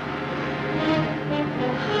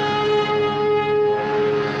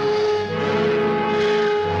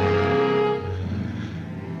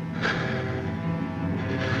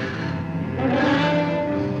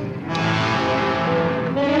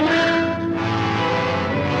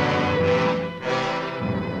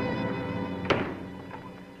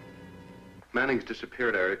 Manning's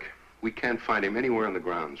disappeared, Eric. We can't find him anywhere on the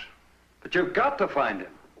grounds. But you've got to find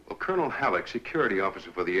him. Well, Colonel Halleck, security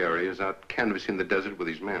officer for the area, is out canvassing the desert with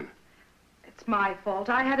his men. It's my fault.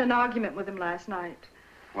 I had an argument with him last night.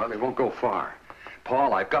 Well, they won't go far.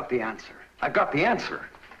 Paul, I've got the answer. I've got the answer.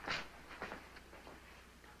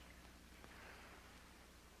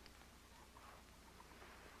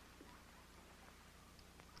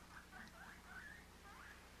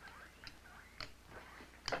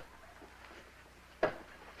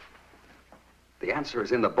 The answer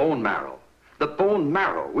is in the bone marrow. The bone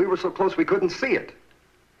marrow. We were so close we couldn't see it.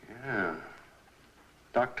 Yeah.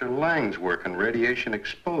 Dr. Lang's work on radiation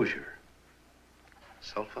exposure.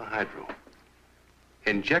 Sulfahydryl.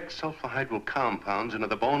 Inject sulfahydryl compounds into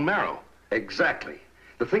the bone marrow. Exactly.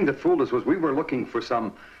 The thing that fooled us was we were looking for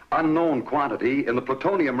some unknown quantity in the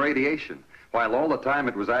plutonium radiation, while all the time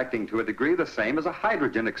it was acting to a degree the same as a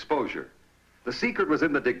hydrogen exposure. The secret was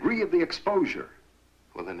in the degree of the exposure.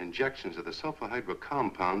 Well, then injections of the sulfahydryl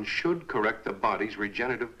compound should correct the body's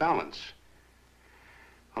regenerative balance.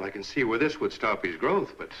 Well, I can see where this would stop his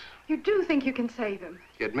growth, but You do think you can save him?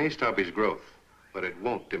 it may stop his growth, but it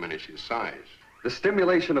won't diminish his size. The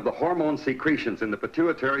stimulation of the hormone secretions in the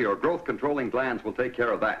pituitary or growth-controlling glands will take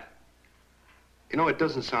care of that. You know, it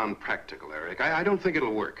doesn't sound practical, Eric. I don't think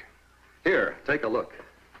it'll work. Here, take a look.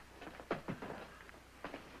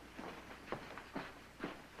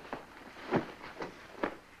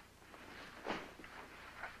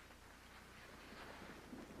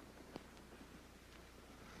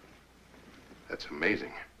 That's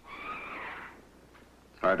amazing.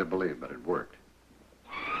 It's hard to believe, but it worked.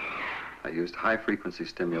 I used high-frequency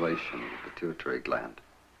stimulation of the pituitary gland,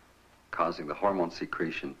 causing the hormone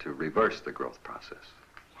secretion to reverse the growth process.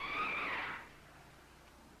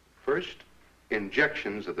 First,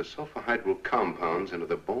 injections of the sulfhydryl compounds into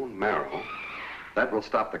the bone marrow. That will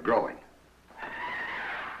stop the growing.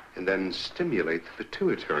 And then stimulate the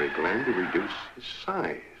pituitary gland to reduce his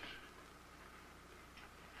size.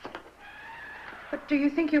 But do you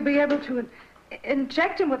think you'll be able to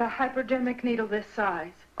inject him with a hypodermic needle this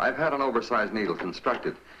size? I've had an oversized needle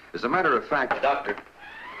constructed. As a matter of fact... Doctor,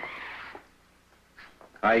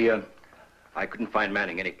 I couldn't find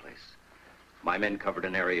Manning anyplace. My men covered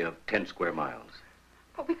an area of 10 square miles.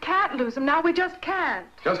 But we can't lose him now. We just can't.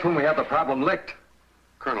 Just when we have the problem licked.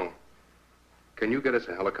 Colonel, can you get us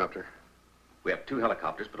a helicopter? We have 2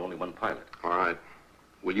 helicopters, but only 1 pilot. All right.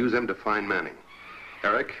 We'll use them to find Manning.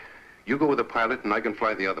 Eric, you go with the pilot and I can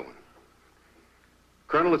fly the other one.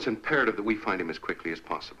 Colonel, it's imperative that we find him as quickly as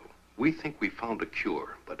possible. We think we found a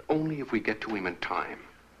cure, but only if we get to him in time.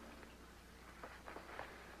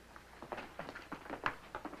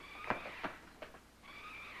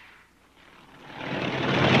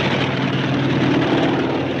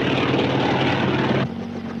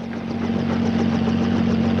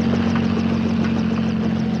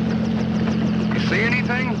 You see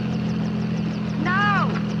anything? No!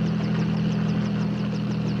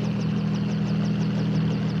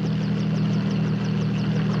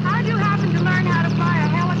 How'd you happen to learn how to fly a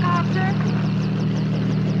helicopter?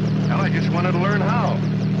 Well, I just wanted to learn how.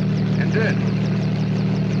 And did.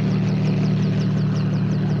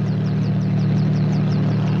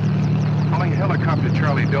 Calling helicopter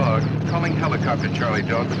Charlie Dog. Calling helicopter Charlie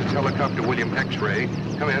Dog. This is helicopter William X-Ray.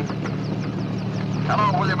 Come in.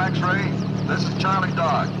 Hello, William X-Ray. This is Charlie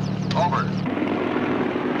Dog. Over.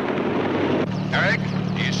 Eric,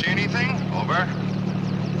 do you see anything? Over.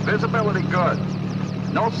 Visibility good.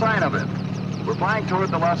 No sign of it. We're flying toward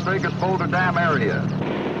the Las Vegas Boulder Dam area.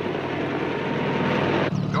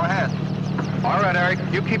 Go ahead. All right, Eric.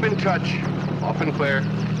 You keep in touch. Off and clear.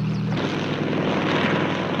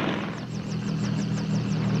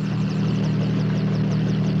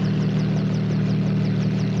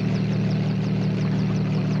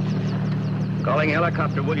 Calling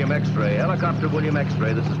helicopter William X-Ray. Helicopter William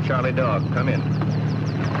X-Ray. This is Charlie Dog. Come in.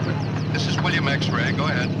 This is William X-Ray. Go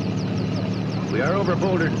ahead. We are over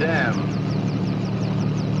Boulder Dam.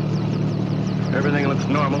 Everything looks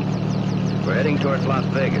normal. We're heading towards Las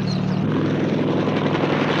Vegas.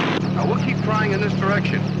 Now, we'll keep flying in this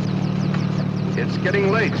direction. It's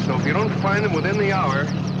getting late, so if you don't find them within the hour,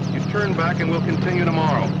 you turn back and we'll continue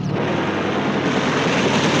tomorrow.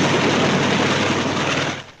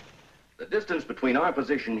 The distance between our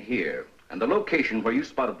position here and the location where you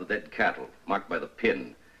spotted the dead cattle, marked by the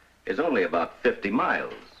pin, is only about 50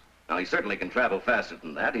 miles. Now, he certainly can travel faster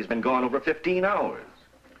than that. He's been gone over 15 hours.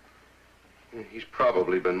 He's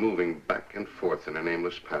probably been moving back and forth in a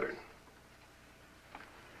nameless pattern.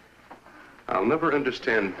 I'll never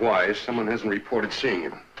understand why someone hasn't reported seeing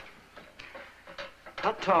him.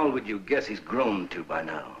 How tall would you guess he's grown to by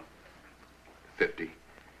now? 50,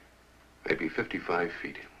 maybe 55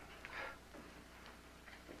 feet.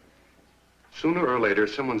 Sooner or later,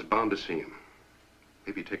 someone's bound to see him.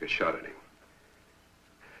 Maybe take a shot at him.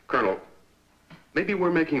 Colonel, maybe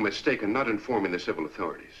we're making a mistake in not informing the civil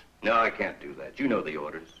authorities. No, I can't do that. You know the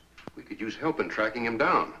orders. We could use help in tracking him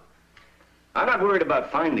down. I'm not worried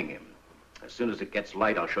about finding him. As soon as it gets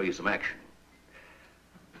light, I'll show you some action.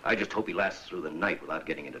 I just hope he lasts through the night without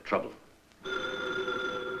getting into trouble.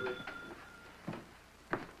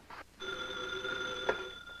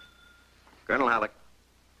 Colonel Halleck.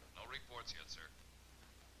 No reports yet, sir.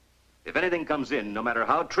 If anything comes in, no matter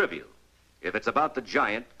how trivial, if it's about the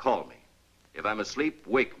giant, call me. If I'm asleep,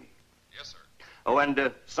 wake me. Yes, sir. Oh,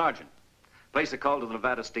 and, Sergeant, place a call to the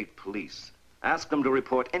Nevada State Police. Ask them to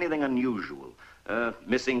report anything unusual.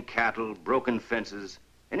 Missing cattle, broken fences,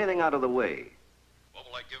 anything out of the way. What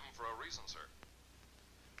will I give him for a reason, sir?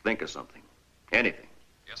 Think of something. Anything.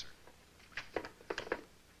 Yes, sir.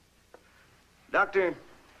 Doctor,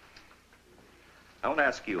 I want to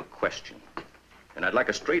ask you a question. And I'd like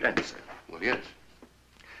a straight answer. Well, yes.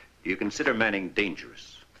 Do you consider Manning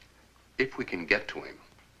dangerous? If we can get to him,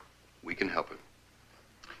 we can help him.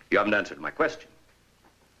 You haven't answered my question.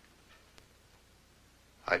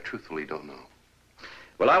 I truthfully don't know.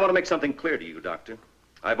 Well, I want to make something clear to you, Doctor.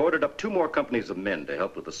 I've ordered up 2 more companies of men to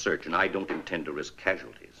help with the search, and I don't intend to risk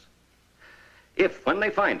casualties. If, when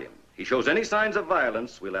they find him, he shows any signs of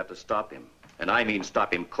violence, we'll have to stop him. And I mean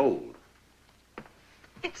stop him cold.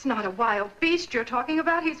 It's not a wild beast you're talking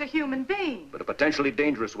about. He's a human being. But a potentially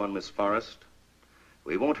dangerous one, Miss Forrest.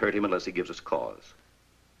 We won't hurt him unless he gives us cause.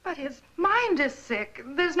 But his mind is sick.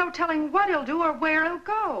 There's no telling what he'll do or where he'll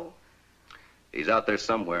go. He's out there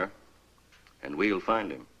somewhere, and we'll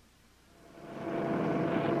find him.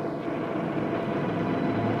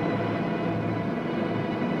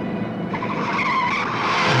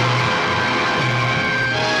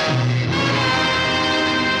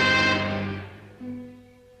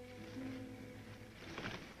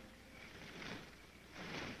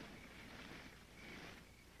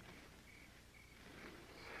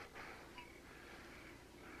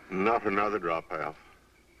 Not another drop, Alf.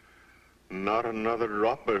 Not another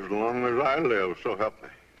drop as long as I live, so help me.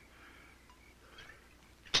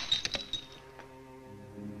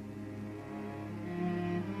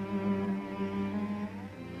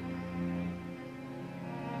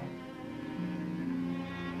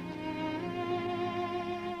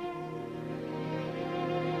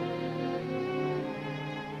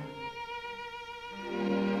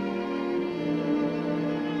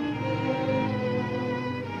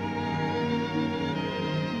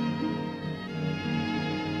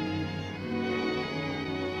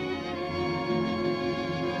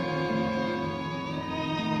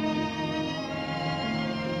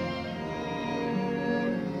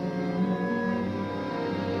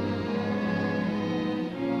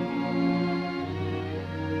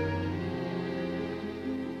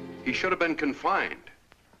 He should have been confined.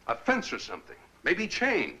 A fence or something. Maybe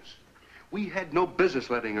chains. We had no business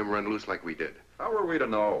letting him run loose like we did. How were we to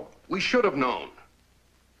know? We should have known.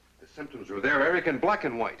 The symptoms were there, Eric, in black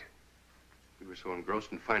and white. We were so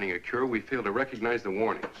engrossed in finding a cure, we failed to recognize the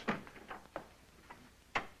warnings.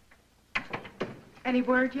 Any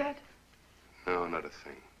word yet? No, not a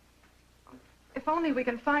thing. If only we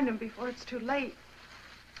can find him before it's too late.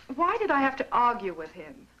 Why did I have to argue with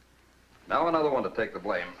him? Now another one to take the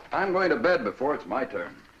blame. I'm going to bed before it's my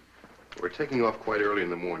turn. We're taking off quite early in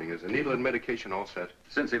the morning. Is the needle and medication all set?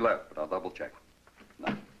 Since he left, but I'll double check.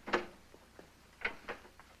 No.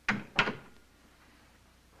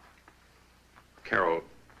 Carol,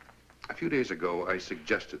 a few days ago, I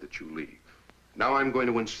suggested that you leave. Now I'm going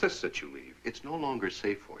to insist that you leave. It's no longer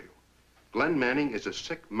safe for you. Glenn Manning is a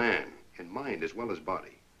sick man, in mind as well as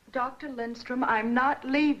body. Dr. Lindstrom, I'm not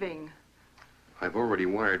leaving. I've already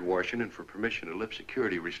wired Washington for permission to lift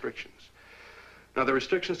security restrictions. Now, the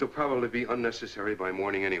restrictions will probably be unnecessary by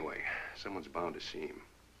morning anyway. Someone's bound to see him.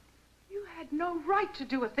 You had no right to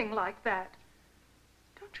do a thing like that.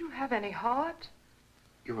 Don't you have any heart?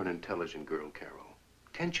 You're an intelligent girl, Carol.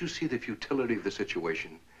 Can't you see the futility of the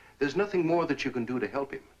situation? There's nothing more that you can do to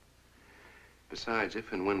help him. Besides,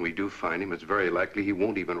 if and when we do find him, it's very likely he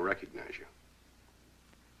won't even recognize you.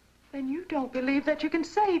 Then you don't believe that you can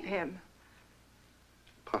save him.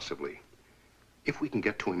 Possibly. If we can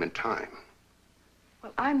get to him in time.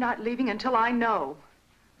 Well, I'm not leaving until I know.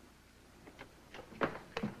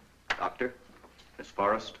 Doctor, Miss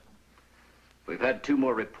Forrest, we've had 2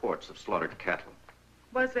 more reports of slaughtered cattle.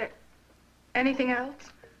 Was there anything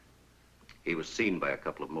else? He was seen by a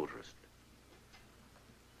couple of motorists.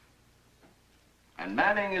 And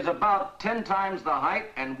Manning is about 10 times the height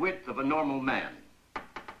and width of a normal man.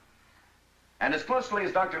 And as closely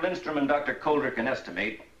as Dr. Lindstrom and Dr. Calder can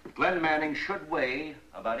estimate, Glenn Manning should weigh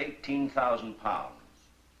about 18,000 pounds.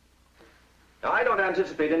 Now, I don't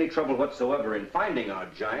anticipate any trouble whatsoever in finding our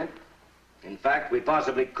giant. In fact, we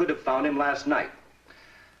possibly could have found him last night,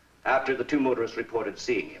 after the 2 motorists reported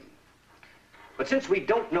seeing him. But since we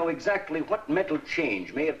don't know exactly what mental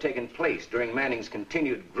change may have taken place during Manning's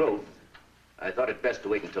continued growth, I thought it best to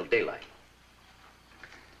wait until daylight.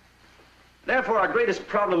 Therefore, our greatest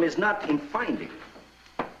problem is not in finding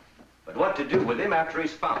him, but what to do with him after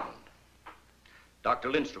he's found. Dr.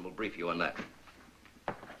 Lindstrom will brief you on that.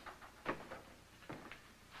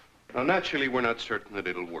 Now, naturally, we're not certain that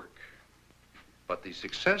it'll work. But the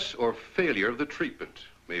success or failure of the treatment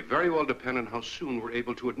may very well depend on how soon we're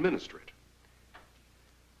able to administer it.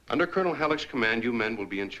 Under Colonel Halleck's command, you men will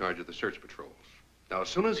be in charge of the search patrols. Now, as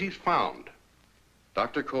soon as he's found,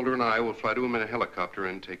 Dr. Calder and I will fly to him in a helicopter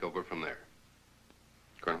and take over from there.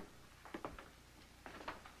 Colonel?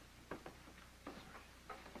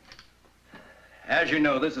 As you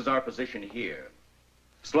know, this is our position here.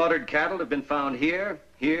 Slaughtered cattle have been found here,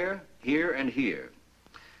 here, here, and here.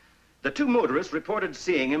 The two motorists reported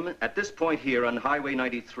seeing him at this point here on Highway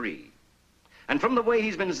 93. And from the way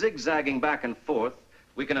he's been zigzagging back and forth,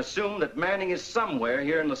 we can assume that Manning is somewhere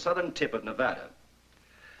here in the southern tip of Nevada.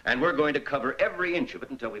 And we're going to cover every inch of it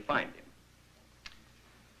until we find him.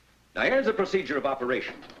 Now, here's the procedure of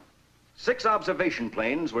operation. 6 observation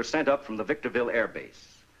planes were sent up from the Victorville Air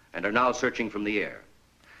Base and are now searching from the air.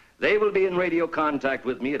 They will be in radio contact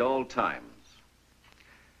with me at all times.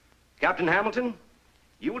 Captain Hamilton,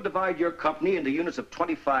 you will divide your company into units of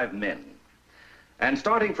 25 men. And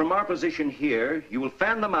starting from our position here, you will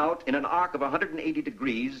fan them out in an arc of 180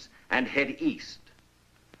 degrees and head east.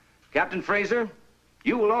 Captain Fraser,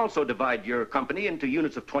 you will also divide your company into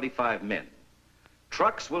units of 25 men.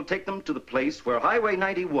 Trucks will take them to the place where Highway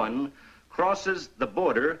 91 crosses the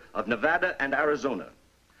border of Nevada and Arizona.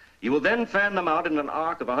 You will then fan them out in an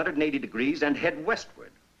arc of 180 degrees and head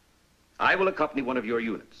westward. I will accompany one of your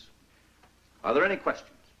units. Are there any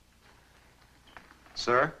questions?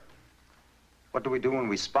 Sir, what do we do when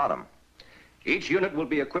we spot him? Each unit will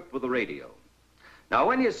be equipped with a radio. Now,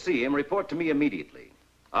 when you see him, report to me immediately.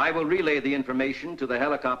 I will relay the information to the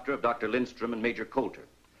helicopter of Dr. Lindstrom and Major Coulter,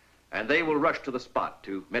 and they will rush to the spot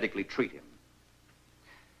to medically treat him.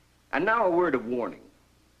 And now a word of warning.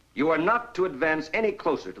 You are not to advance any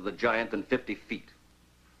closer to the giant than 50 feet.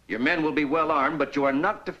 Your men will be well armed, but you are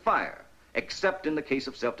not to fire, except in the case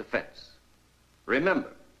of self-defense.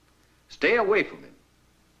 Remember, stay away from him.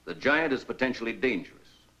 The giant is potentially dangerous.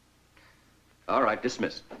 All right,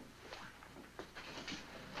 dismissed.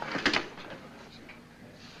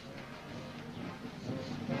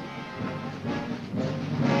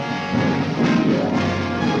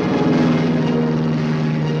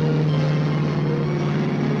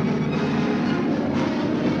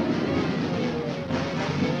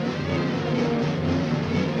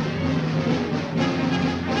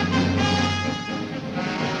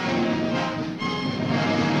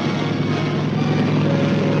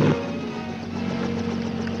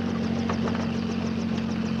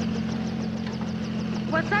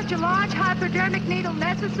 Was such a large hypodermic needle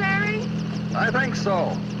necessary? I think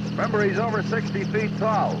so. Remember, he's over 60 feet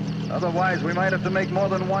tall. Otherwise, we might have to make more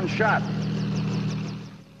than one shot.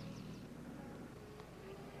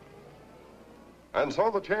 And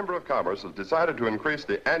so the Chamber of Commerce has decided to increase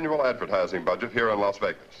the annual advertising budget here in Las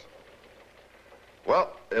Vegas.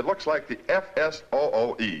 Well, it looks like the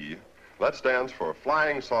FSOOE, that stands for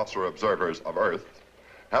Flying Saucer Observers of Earth,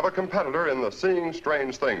 have a competitor in the Seeing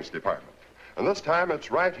Strange Things department. And this time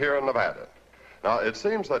it's right here in Nevada. Now, it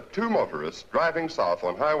seems that 2 motorists driving south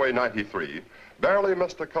on Highway 93 barely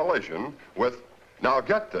missed a collision with, now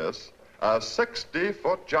get this, a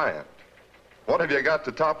 60-foot giant. What have you got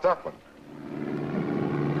to top that one?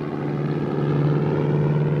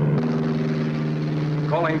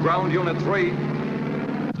 Calling ground unit 3.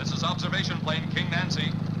 This is observation plane King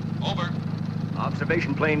Nancy. Over.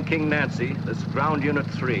 Observation plane King Nancy. This is ground unit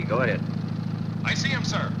 3. Go ahead. I see him,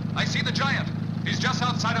 sir. I see the giant. He's just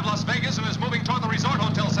outside of Las Vegas and is moving toward the resort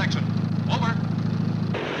hotel section. Over.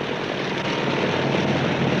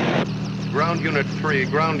 Ground Unit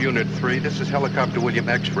 3, this is Helicopter William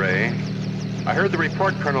X-Ray. I heard the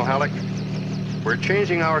report, Colonel Halleck. We're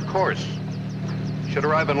changing our course. Should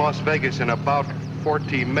arrive in Las Vegas in about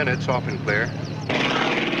 40 minutes, off and clear.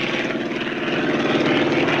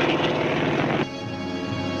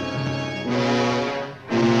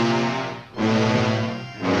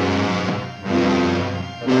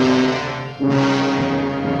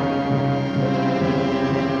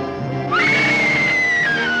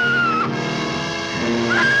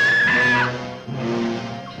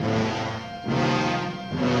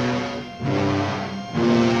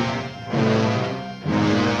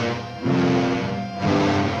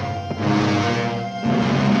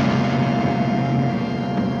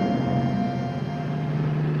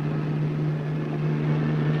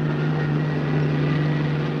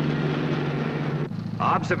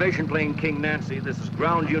 Observation plane King Nancy, this is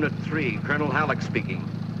ground unit 3, Colonel Halleck speaking.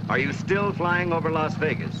 Are you still flying over Las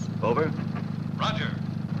Vegas? Over. Roger.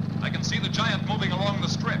 I can see the giant moving along the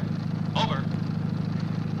strip. Over.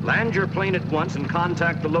 Land your plane at once and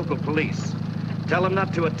contact the local police. Tell them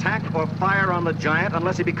not to attack or fire on the giant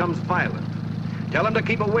unless he becomes violent. Tell them to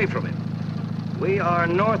keep away from him. We are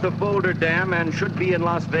north of Boulder Dam and should be in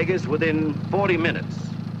Las Vegas within 40 minutes.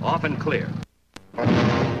 Off and clear.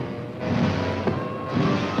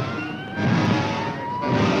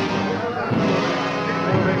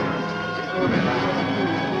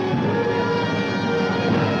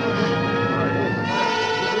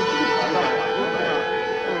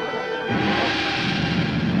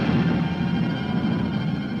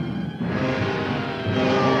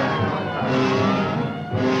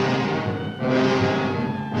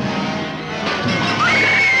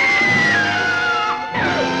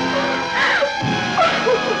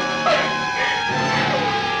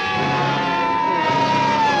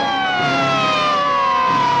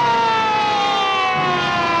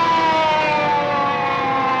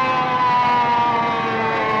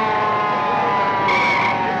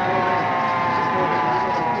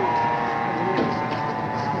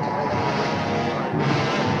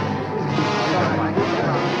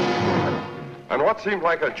 what seemed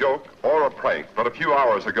like a joke or a prank but a few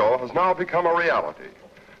hours ago has now become a reality.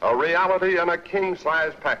 A reality in a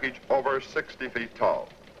king-size package over 60 feet tall.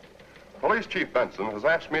 Police Chief Benson has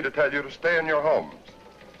asked me to tell you to stay in your homes.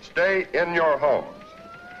 Stay in your homes.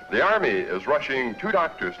 The Army is rushing 2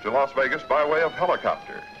 doctors to Las Vegas by way of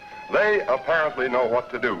helicopter. They apparently know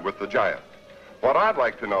what to do with the giant. What I'd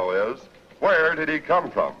like to know is, where did he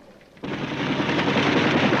come from?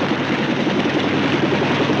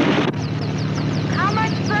 How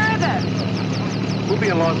much further? We'll be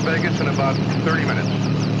in Las Vegas in about 30 minutes.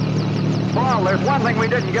 Paul, there's one thing we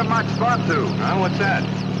didn't give much thought to. What's that?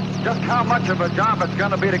 Just how much of a job it's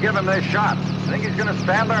going to be to give him this shot. Think he's going to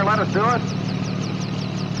stand there and let us do it?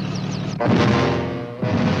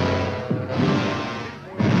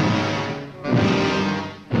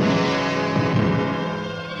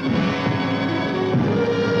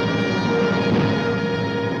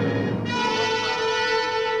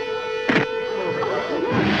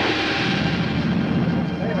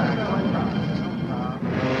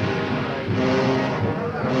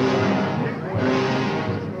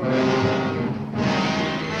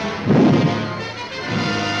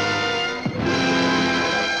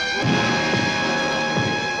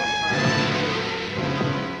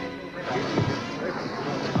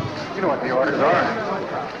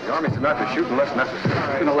 Not to shoot unless necessary.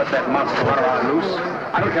 You're gonna let that monster run around loose?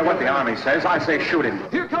 I don't care what the Army says. I say shoot him.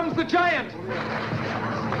 Here comes the giant!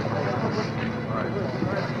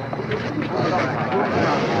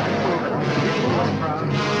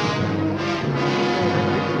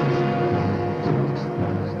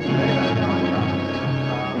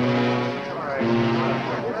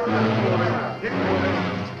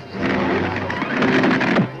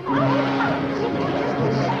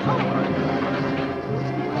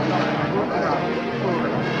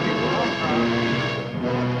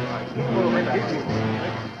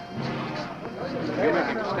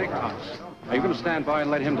 Are you going to stand by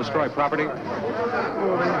and let him destroy property?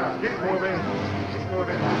 Keep moving. Keep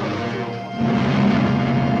moving.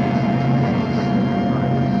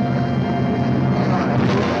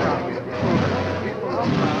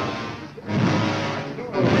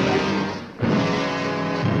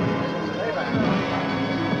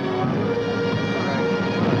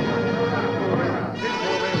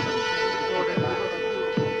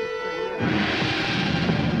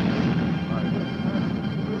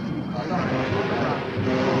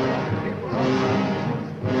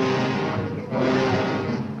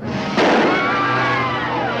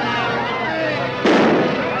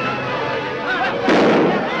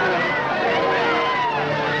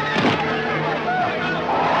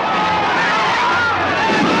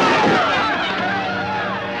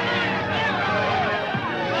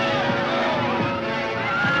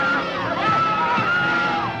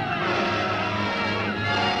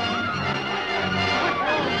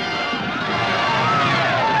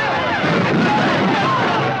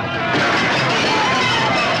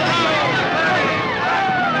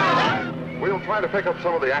 To pick up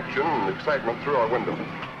some of the action and excitement through our window.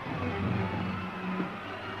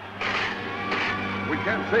 We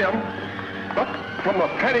can't see him, but from the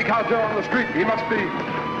panic out there on the street, he must be...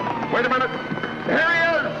 Wait a minute. Here he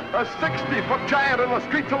is! A 60-foot giant in the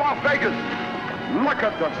streets of Las Vegas. Look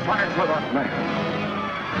at the size of that man.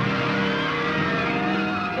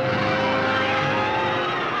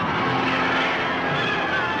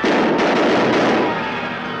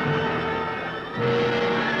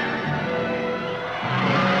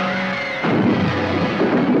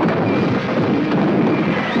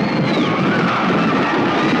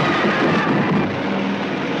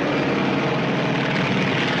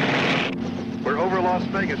 Las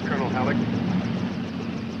Vegas, Colonel Halleck.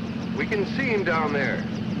 We can see him down there.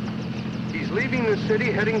 He's leaving the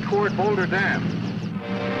city, heading toward Boulder Dam.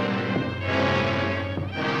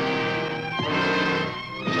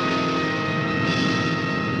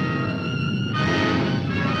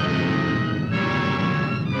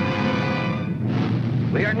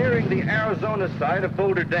 We are nearing the Arizona side of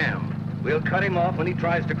Boulder Dam. We'll cut him off when he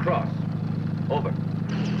tries to cross. Over.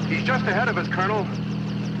 He's just ahead of us, Colonel.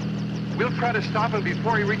 We'll try to stop him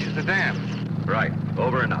before he reaches the dam. Right.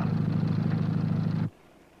 Over and out.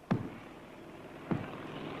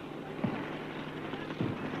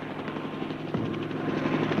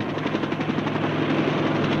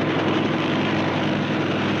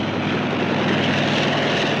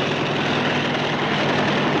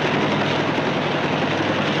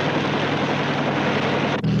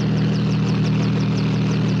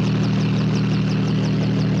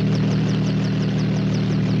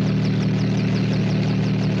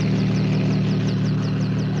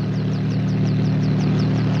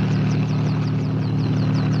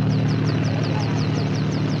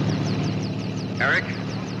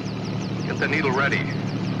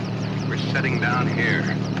 setting down here.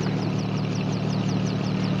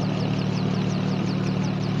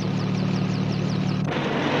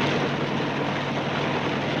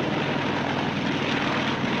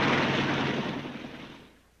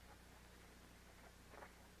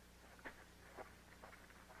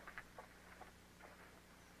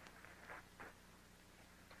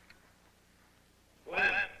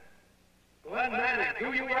 Glenn Langan,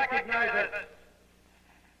 do you recognize us?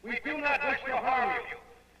 We do not wish to harm you.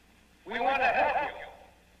 We want to help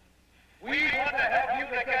you. We want to help you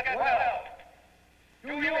to get well.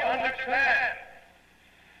 Do you understand?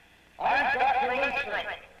 I'm Dr. Lindstrom.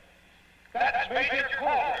 That's Major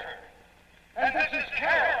Coulter. And this is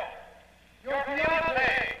Carol, your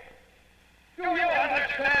fiancée. Do you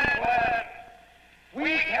understand, Glenn?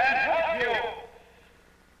 We can help you.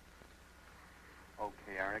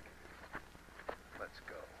 Okay, Eric. Let's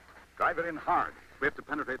go. Drive it in hard. We have to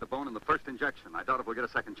penetrate the bone in the first injection. I doubt if we'll get a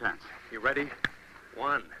second chance. You ready?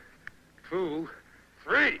 1, 2,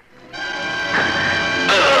 3.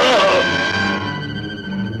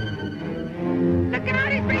 Look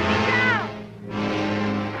out, he's breaking down!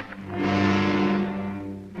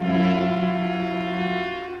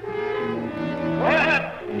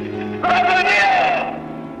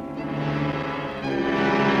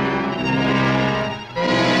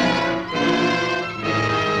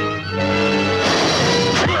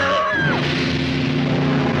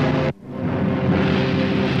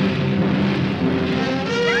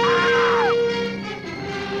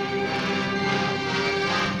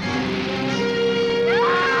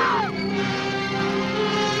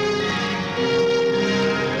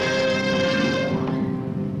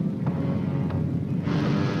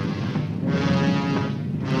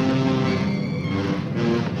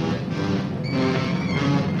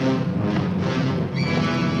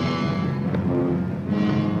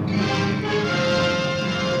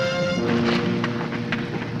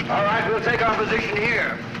 All right, we'll take our position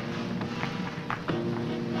here.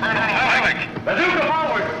 Bazooka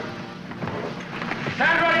forward!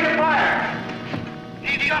 Stand ready to fire!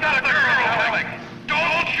 He's got a girl, Alec!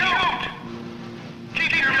 Don't shoot!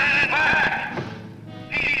 Keep your man back!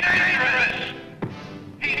 He's dangerous!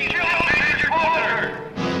 He killed Major Coulter!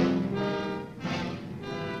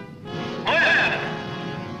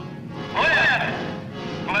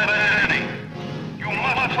 Glenn Lanning, you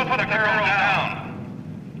must put the girl down!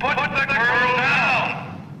 Put the girl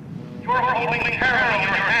down! You're holding Carol in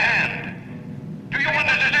your hand! Do you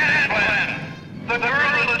understand, Glenn? The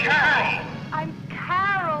girl is Carol! I'm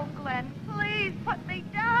Carol, Glenn. Please put me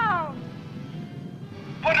down.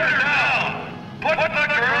 Put her down!